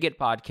 Wherever you get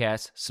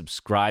podcasts,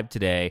 subscribe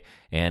today.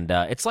 And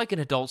it's like an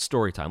adult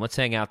story time. Let's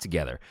hang out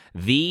together.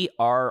 The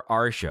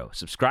RR Show.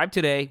 Subscribe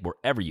today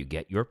wherever you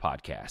get your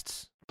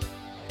podcasts.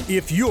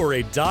 If you're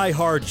a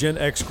die-hard Gen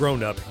X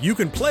grown-up, you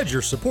can pledge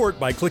your support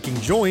by clicking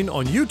join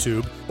on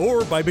YouTube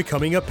or by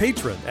becoming a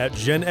patron at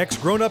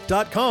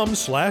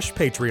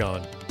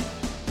genxgrownup.com/Patreon.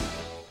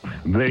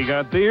 They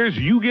got theirs,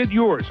 you get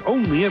yours,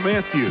 only at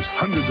Matthews.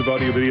 Hundreds of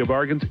audio-video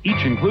bargains,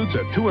 each includes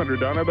a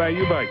 $200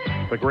 value bike.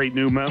 The great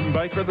new mountain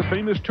bike or the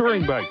famous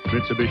touring bike.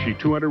 Mitsubishi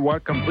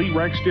 200-watt complete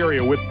rack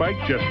stereo with bike,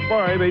 just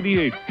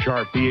 $588.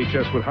 Sharp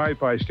VHS with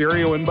hi-fi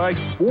stereo and bike,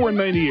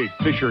 $498.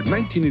 Fisher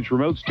 19-inch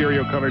remote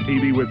stereo color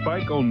TV with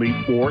bike, only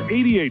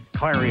 $488.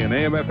 Clarion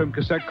AM/FM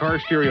cassette car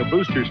stereo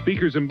booster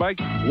speakers and bike,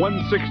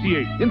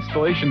 $168.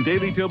 Installation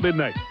daily till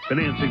midnight.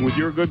 Financing with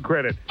your good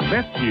credit.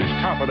 Matthews,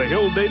 top of the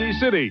hill, Daly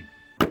City.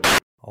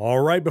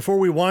 All right, before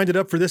we wind it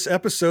up for this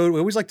episode, we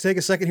always like to take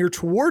a second here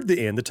toward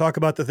the end to talk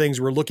about the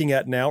things we're looking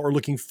at now or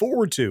looking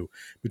forward to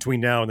between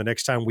now and the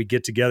next time we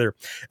get together.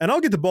 And I'll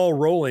get the ball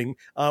rolling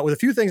with a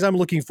few things I'm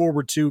looking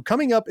forward to.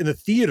 Coming up in the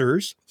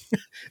theaters,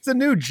 it's a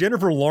new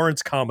Jennifer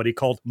Lawrence comedy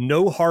called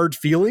No Hard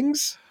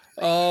Feelings.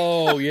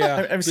 Oh, yeah.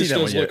 I haven't seen that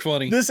one yet. Look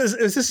funny.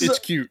 It's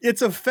cute.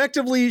 It's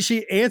effectively,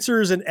 she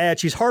answers an ad.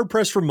 She's hard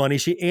pressed for money.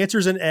 She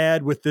answers an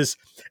ad with this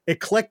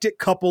eclectic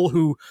couple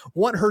who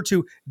want her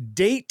to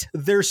date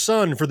their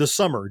son for the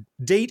summer.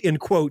 Date in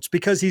quotes,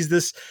 because he's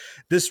this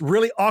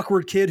really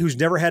awkward kid who's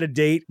never had a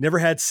date, never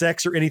had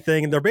sex or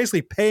anything. And they're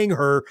basically paying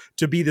her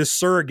to be this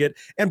surrogate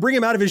and bring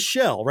him out of his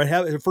shell, right?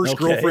 Have a first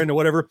girlfriend or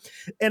whatever.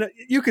 And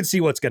you can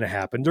see what's going to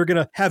happen. They're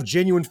going to have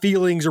genuine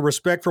feelings or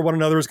respect for one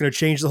another. It's going to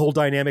change the whole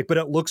dynamic, but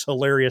it looks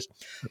hilarious.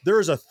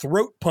 There is a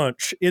throat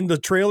punch in the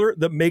trailer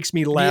that makes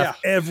me laugh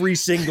every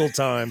single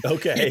time.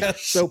 Okay.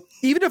 Yes. So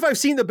even if I've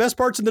seen the best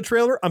parts in the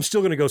trailer, I'm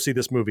still going to go see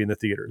this movie in the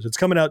theaters. It's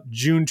coming out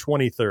June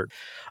 23rd.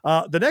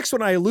 The next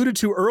one I alluded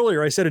to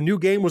earlier, I said a new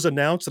game was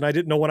announced and I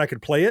didn't know when I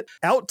could play it.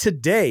 Out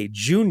today,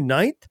 June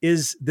 9th,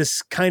 is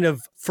this kind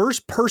of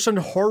first-person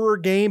horror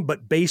game,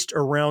 but based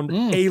around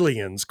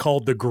aliens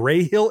called The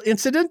Gray Hill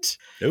Incident.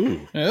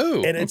 Ooh.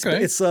 And it's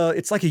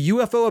like a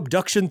UFO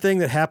abduction thing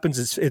that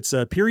happens. It's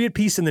a period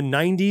piece in the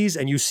 90s,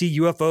 and you see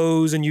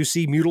UFOs and you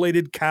see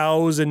mutilated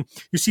cows and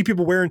you see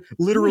people wearing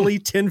literally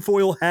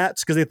tinfoil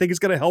hats because they think it's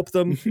going to help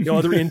them,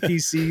 other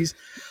NPCs.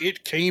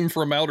 It came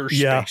from outer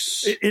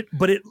space.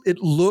 But it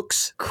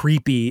looks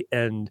creepy,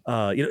 and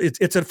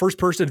it's a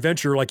first-person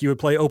adventure like you would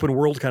play open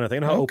world kind of thing. I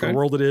don't know how open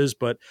world it is,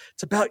 but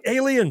it's about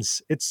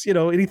aliens. It's,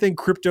 anything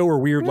crypto or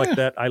weird like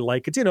that, I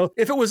like. It's,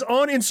 if it was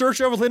on In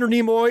Search of with Leonard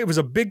Nimoy, it was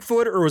a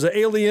Bigfoot or it was an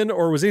alien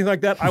or it was anything like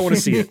that, I want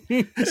to see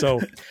it. So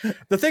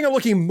the thing I'm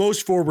looking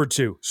most forward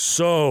to,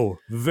 so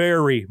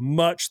very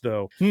much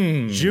though,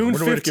 June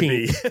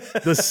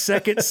 15th, the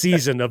second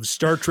season of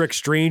Star Trek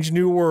Strange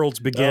New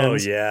Worlds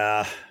begins. Oh,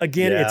 yeah.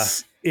 Again,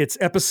 it's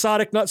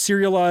episodic, not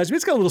serialized. I mean,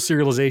 it's got a little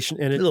serialization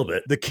in it. A little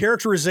bit. The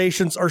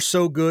characterizations are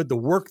so good. The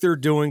work they're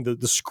doing,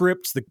 the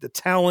scripts, the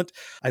talent.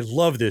 I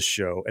love this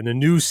show. And the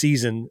new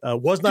season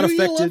was not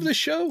affected. You love the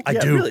show? I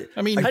do. Really.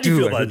 I mean, how do you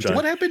feel about it, John?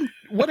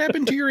 What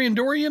happened to your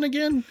Andorian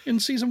again in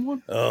season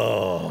 1?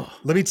 Oh,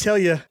 let me tell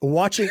you,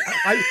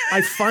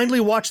 I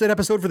finally watched that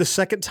episode for the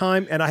second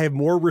time, and I have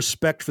more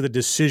respect for the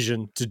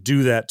decision to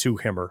do that to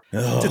Hemmer.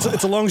 Oh.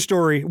 It's a long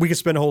story. We could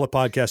spend a whole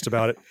podcast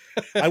about it.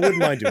 I wouldn't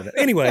mind doing that.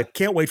 Anyway,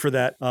 can't wait for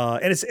that.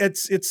 And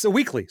it's a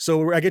weekly,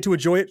 so I get to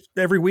enjoy it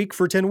every week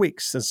for 10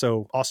 weeks. And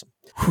so awesome.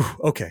 Whew,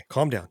 okay,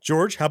 calm down.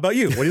 George, how about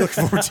you? What are you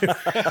looking forward to?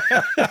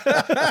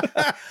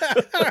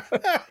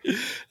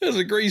 That's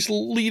the greatest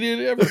lead in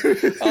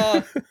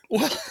ever.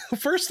 Well,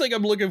 first thing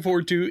I'm looking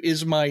forward to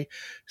is my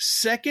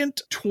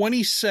second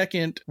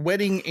 22nd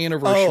wedding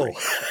anniversary.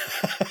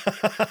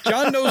 Oh.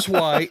 John knows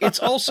why. It's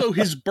also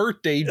his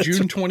birthday,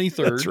 June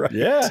 23rd. That's right.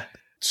 Yeah.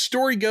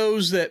 Story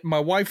goes that my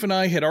wife and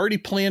I had already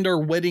planned our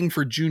wedding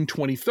for June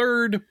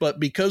 23rd, but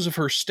because of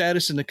her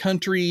status in the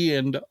country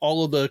and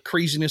all of the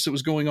craziness that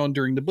was going on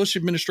during the Bush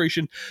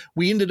administration,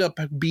 we ended up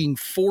being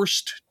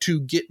forced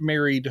to get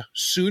married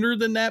sooner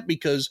than that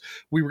because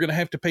we were going to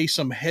have to pay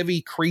some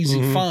heavy,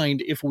 crazy fine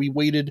if we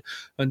waited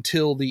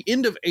until the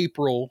end of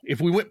April.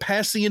 If we went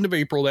past the end of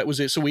April, that was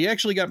it. So we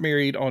actually got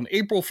married on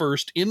April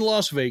 1st in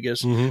Las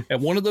Vegas at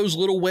one of those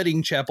little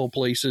wedding chapel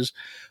places.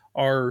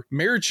 Our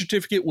marriage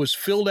certificate was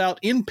filled out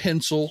in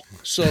pencil,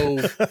 so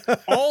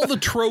all the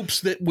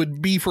tropes that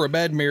would be for a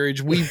bad marriage,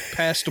 we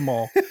passed them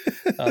all.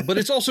 But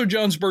it's also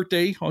John's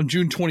birthday on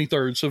June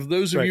 23rd. So for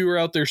those of you who are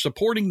out there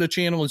supporting the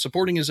channel and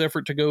supporting his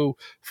effort to go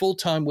full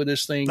time with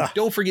this thing,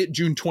 don't forget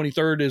June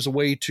 23rd is a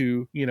way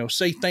to,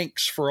 say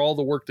thanks for all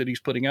the work that he's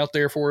putting out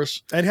there for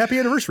us. And happy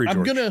anniversary,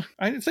 George.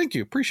 Thank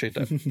you. Appreciate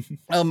that.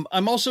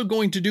 I'm also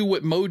going to do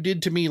what Mo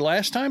did to me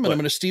last time, and I'm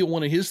going to steal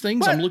one of his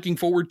things. I'm looking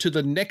forward to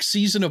the next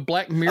season of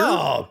Black Mirror.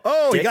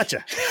 Oh, he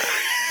gotcha.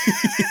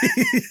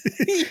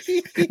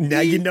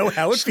 Now you know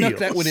how it Snuck feels.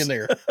 that one in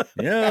there.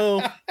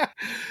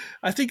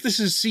 I think this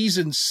is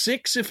season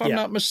 6, if I'm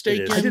not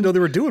mistaken. I didn't know they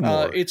were doing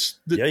more. It's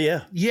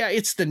the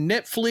it's the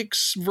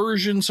Netflix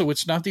version, so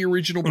it's not the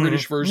original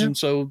British version.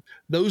 So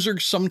those are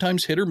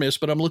sometimes hit or miss,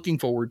 but I'm looking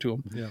forward to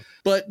them. Yeah.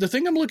 But the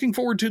thing I'm looking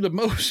forward to the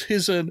most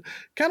is a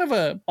kind of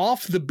a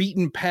off the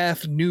beaten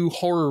path new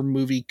horror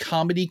movie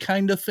comedy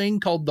kind of thing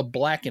called The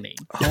Blackening.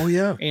 Oh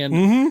yeah,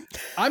 and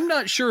I'm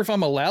not sure if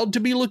I'm allowed to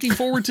be looking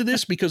forward to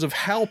this because of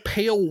how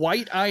pale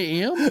white I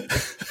am,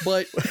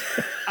 but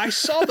I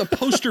saw the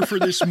poster for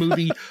this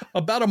movie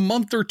about a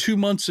month or 2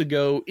 months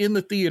ago in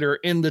the theater,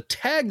 and the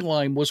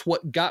tagline was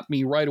what got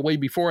me right away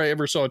before I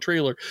ever saw a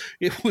trailer.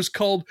 It was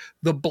called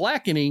The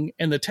Blackening,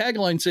 and the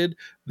tagline said,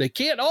 "They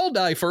can't all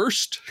die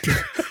first."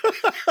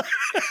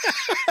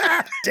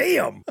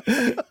 Damn.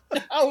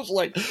 I was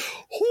like,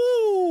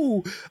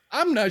 "Whoo,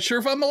 I'm not sure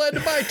if I'm allowed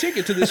to buy a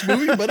ticket to this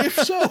movie, but if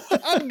so,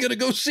 I'm going to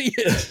go see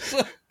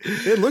it."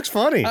 It looks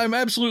funny.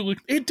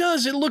 It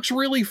does. It looks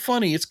really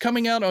funny. It's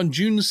coming out on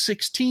June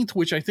 16th,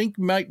 which I think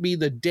might be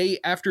the day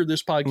after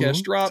this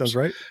podcast drops. Sounds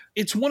right.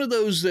 It's one of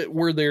those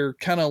where they're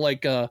kind of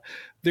like,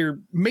 they're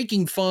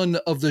making fun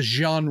of the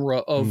genre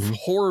of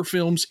horror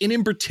films, and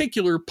in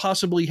particular,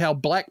 possibly how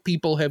Black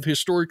people have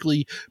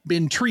historically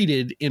been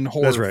treated in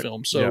horror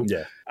films. So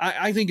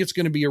I think it's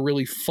going to be a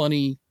really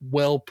funny,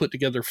 well put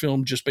together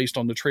film just based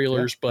on the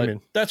trailers, but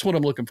that's what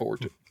I'm looking forward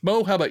to.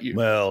 Mo, how about you?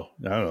 Well,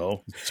 I don't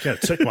know. It's kind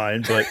of took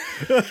mine, but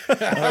all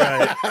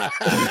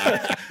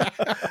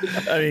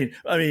right.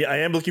 I mean, I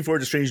am looking forward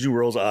to Strange New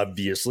Worlds,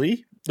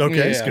 obviously.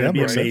 Okay. It's going to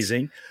be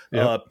amazing.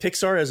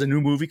 Pixar has a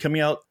new movie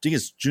coming out. I think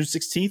it's June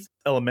 16th,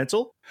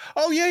 Elemental.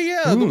 Oh,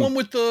 yeah. The one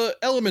with the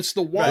elements,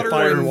 the water,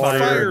 fire and water.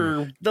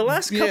 fire. The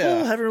last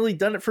couple haven't really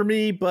done it for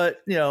me, but,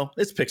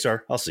 it's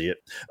Pixar. I'll see it.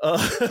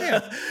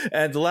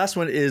 And the last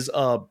one is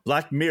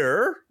Black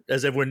Mirror,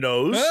 as everyone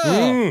knows.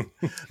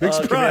 Big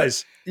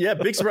surprise.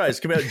 Big surprise.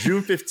 Coming out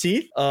June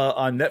 15th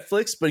on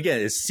Netflix. But again,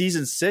 it's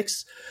season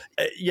 6.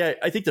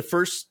 I think the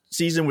first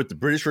season with the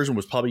British version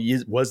was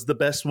the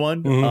best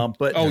one.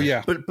 But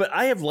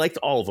I have liked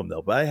all of them,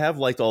 though. But I have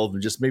liked all of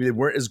them. Just maybe they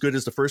weren't as good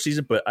as the first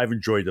season, but I've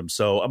enjoyed them.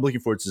 So I'm looking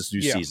forward to this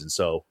new season.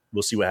 So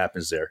we'll see what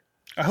happens there.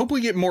 I hope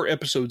we get more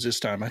episodes this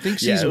time. I think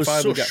season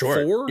 5 we got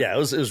short. 4. Yeah, it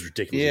was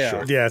ridiculously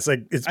short. Yeah, I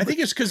think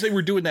it's because they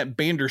were doing that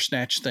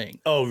Bandersnatch thing.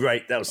 Oh,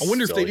 right. That was I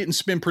wonder silly. if they didn't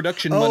spend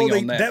production money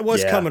on that. That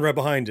was coming right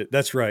behind it.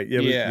 That's right.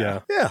 Yeah.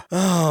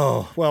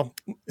 Oh, well,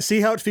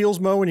 see how it feels,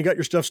 Mo, when you got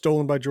your stuff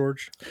stolen by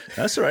George?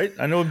 That's all right.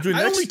 I know what I'm doing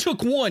I next. only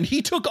took one.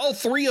 He took all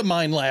 3 of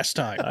mine last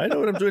time. I know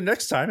what I'm doing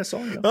next time. That's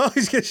all I know. Oh,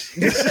 he's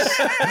getting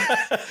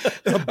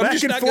I'm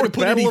just not going to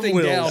put anything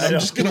down. I'm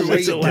just going to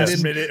wait the last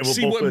and minute and we'll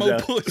see both what put Mo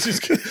down. puts.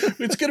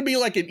 It's going to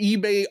be like an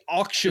eBay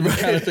auction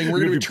kind of thing. We're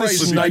going to try to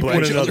snipe snipe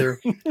one each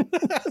other.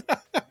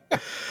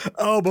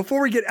 Oh,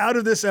 before we get out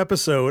of this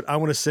episode, I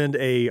want to send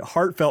a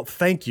heartfelt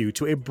thank you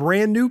to a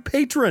brand new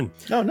patron.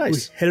 Oh,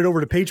 nice. Headed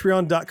over to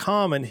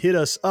patreon.com and hit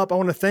us up. I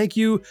want to thank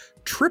you,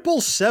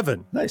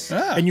 777. Nice.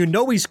 And you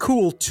know he's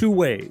cool 2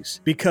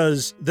 ways,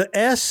 because the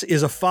S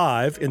is a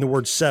 5 in the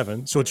word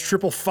 7. So it's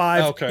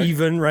 555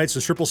 even, right? So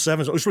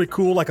 777. So it's really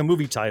cool, like a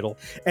movie title.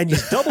 And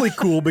he's doubly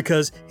cool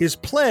because his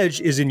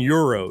pledge is in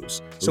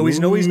euros. So he's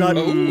not.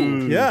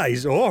 Yeah,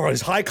 he's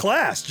high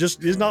class.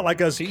 Just he's not like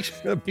us. He's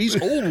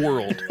old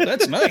world.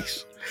 That's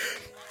nice.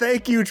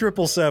 Thank you,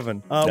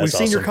 777. We've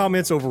seen your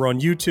comments over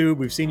on YouTube.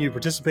 We've seen you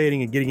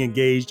participating and getting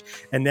engaged.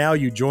 And now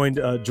you joined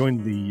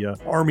the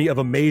army of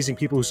amazing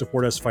people who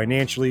support us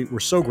financially. We're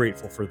so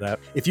grateful for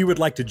that. If you would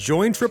like to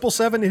join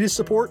 777 in his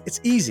support,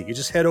 it's easy. You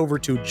just head over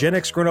to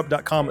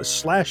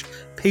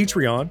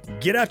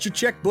genxgrownup.com/Patreon. Get out your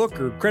checkbook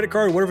or credit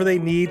card, whatever they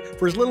need.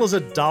 For as little as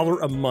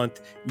 $1 a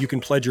month, you can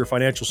pledge your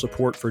financial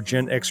support for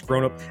Gen X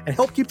Grown Up and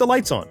help keep the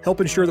lights on.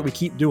 Help ensure that we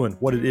keep doing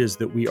what it is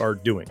that we are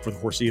doing for the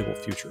foreseeable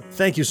future.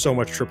 Thank you so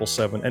much,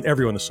 777. And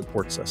everyone that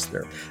supports us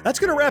there. That's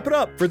going to wrap it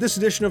up for this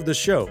edition of the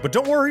show. But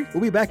don't worry,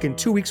 we'll be back in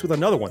 2 weeks with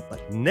another one.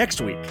 But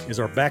next week is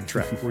our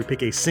backtrack, where we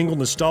pick a single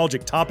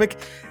nostalgic topic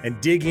and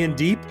dig in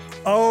deep.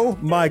 Oh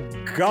my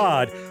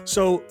God.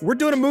 So we're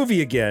doing a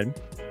movie again.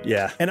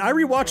 Yeah. And I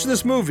rewatched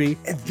this movie,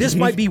 and this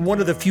might be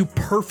one of the few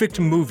perfect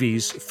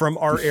movies from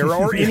our era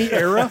or any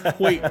era.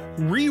 Wait,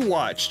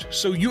 rewatched.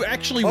 So you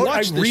actually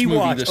watched this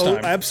movie this time?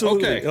 Oh,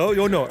 absolutely.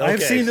 Okay. Oh, no. Okay.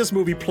 I've seen this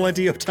movie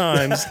plenty of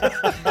times.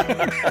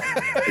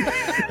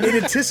 In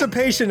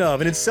anticipation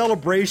of and in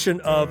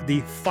celebration of the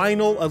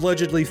final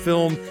allegedly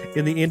film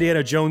in the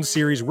Indiana Jones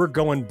series, we're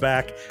going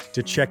back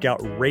to check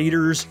out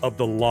Raiders of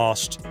the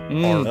Lost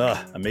Ark.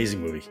 Amazing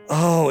movie.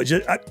 Oh,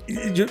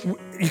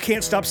 you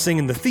can't stop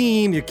singing the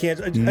theme. You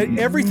can't.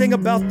 Everything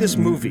about this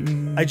movie,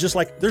 I just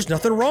like, there's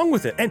nothing wrong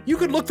with it. And you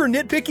could look for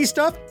nitpicky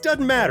stuff,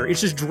 doesn't matter.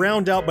 It's just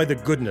drowned out by the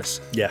goodness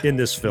in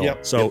this film.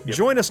 So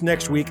join us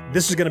next week.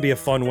 This is going to be a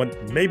fun one.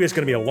 Maybe it's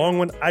going to be a long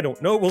one. I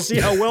don't know. We'll see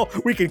how well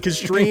we can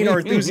constrain our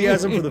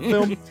enthusiasm for the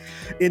film.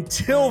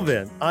 Until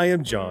then, I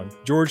am John.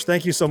 George,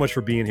 thank you so much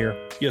for being here.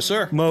 Yes,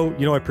 sir. Mo,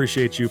 I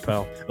appreciate you,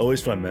 pal.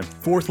 Always fun, man.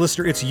 Fourth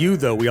listener, it's you,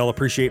 though, we all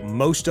appreciate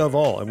most of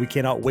all. And we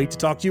cannot wait to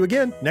talk to you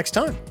again next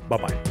time.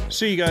 Bye-bye.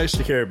 See you guys.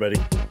 Take care,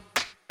 everybody.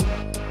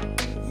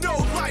 No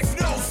life,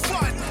 no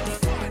fun.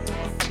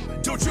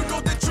 Don't you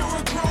know that you're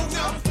a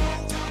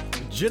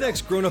grown-up? Gen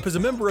X Grown Up is a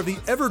member of the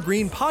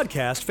Evergreen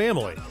Podcast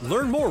family.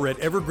 Learn more at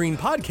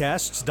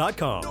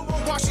evergreenpodcasts.com.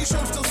 Watching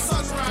shows till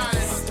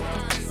sunrise.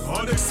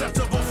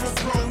 Unacceptable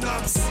for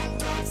grown-ups.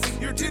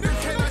 Your dinner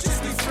cannot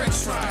just be French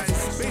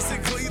fries.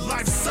 Basically,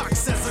 life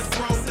sucks as a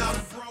grown-up.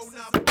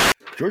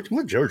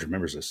 George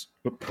remembers this.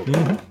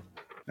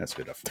 That's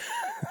good enough.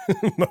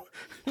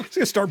 He's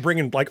gonna start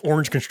bringing like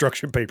orange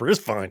construction paper. It's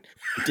fine.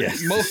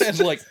 Yes. Mo has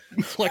like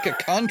a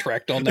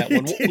contract on that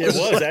one. It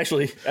was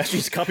actually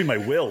he's copying my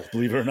will,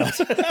 believe it or not.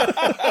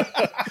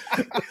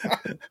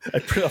 I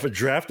printed off a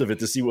draft of it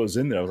to see what was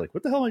in there. I was like,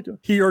 what the hell am I doing?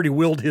 He already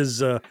willed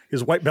his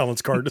white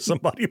balance card to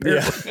somebody.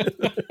 Apparently.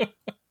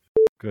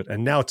 Good.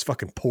 And now it's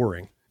fucking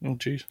pouring. Oh,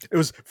 geez. It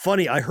was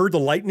funny. I heard the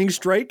lightning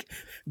strike,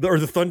 or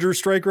the thunder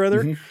strike,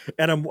 rather,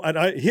 and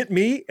I hit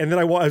me, and then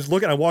I was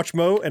looking, I watched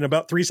Mo, and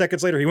about 3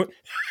 seconds later, he went,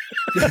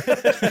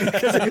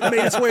 because it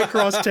made its way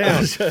across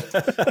town.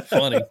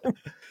 Funny.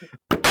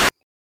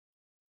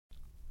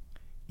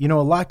 You know,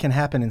 a lot can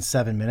happen in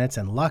 7 minutes,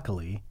 and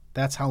luckily,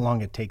 that's how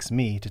long it takes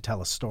me to tell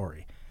a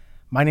story.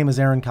 My name is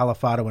Aaron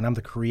Califato, and I'm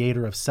the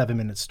creator of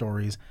 7-Minute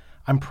Stories.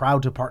 I'm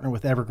proud to partner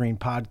with Evergreen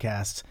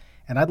Podcasts,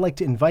 and I'd like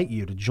to invite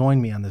you to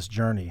join me on this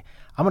journey.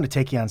 I'm going to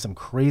take you on some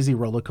crazy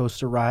roller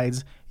coaster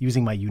rides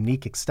using my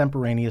unique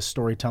extemporaneous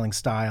storytelling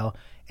style,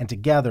 and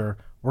together,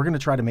 we're going to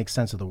try to make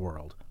sense of the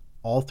world,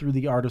 all through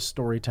the art of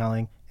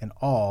storytelling and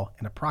all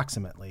in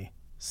approximately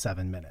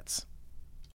 7 minutes.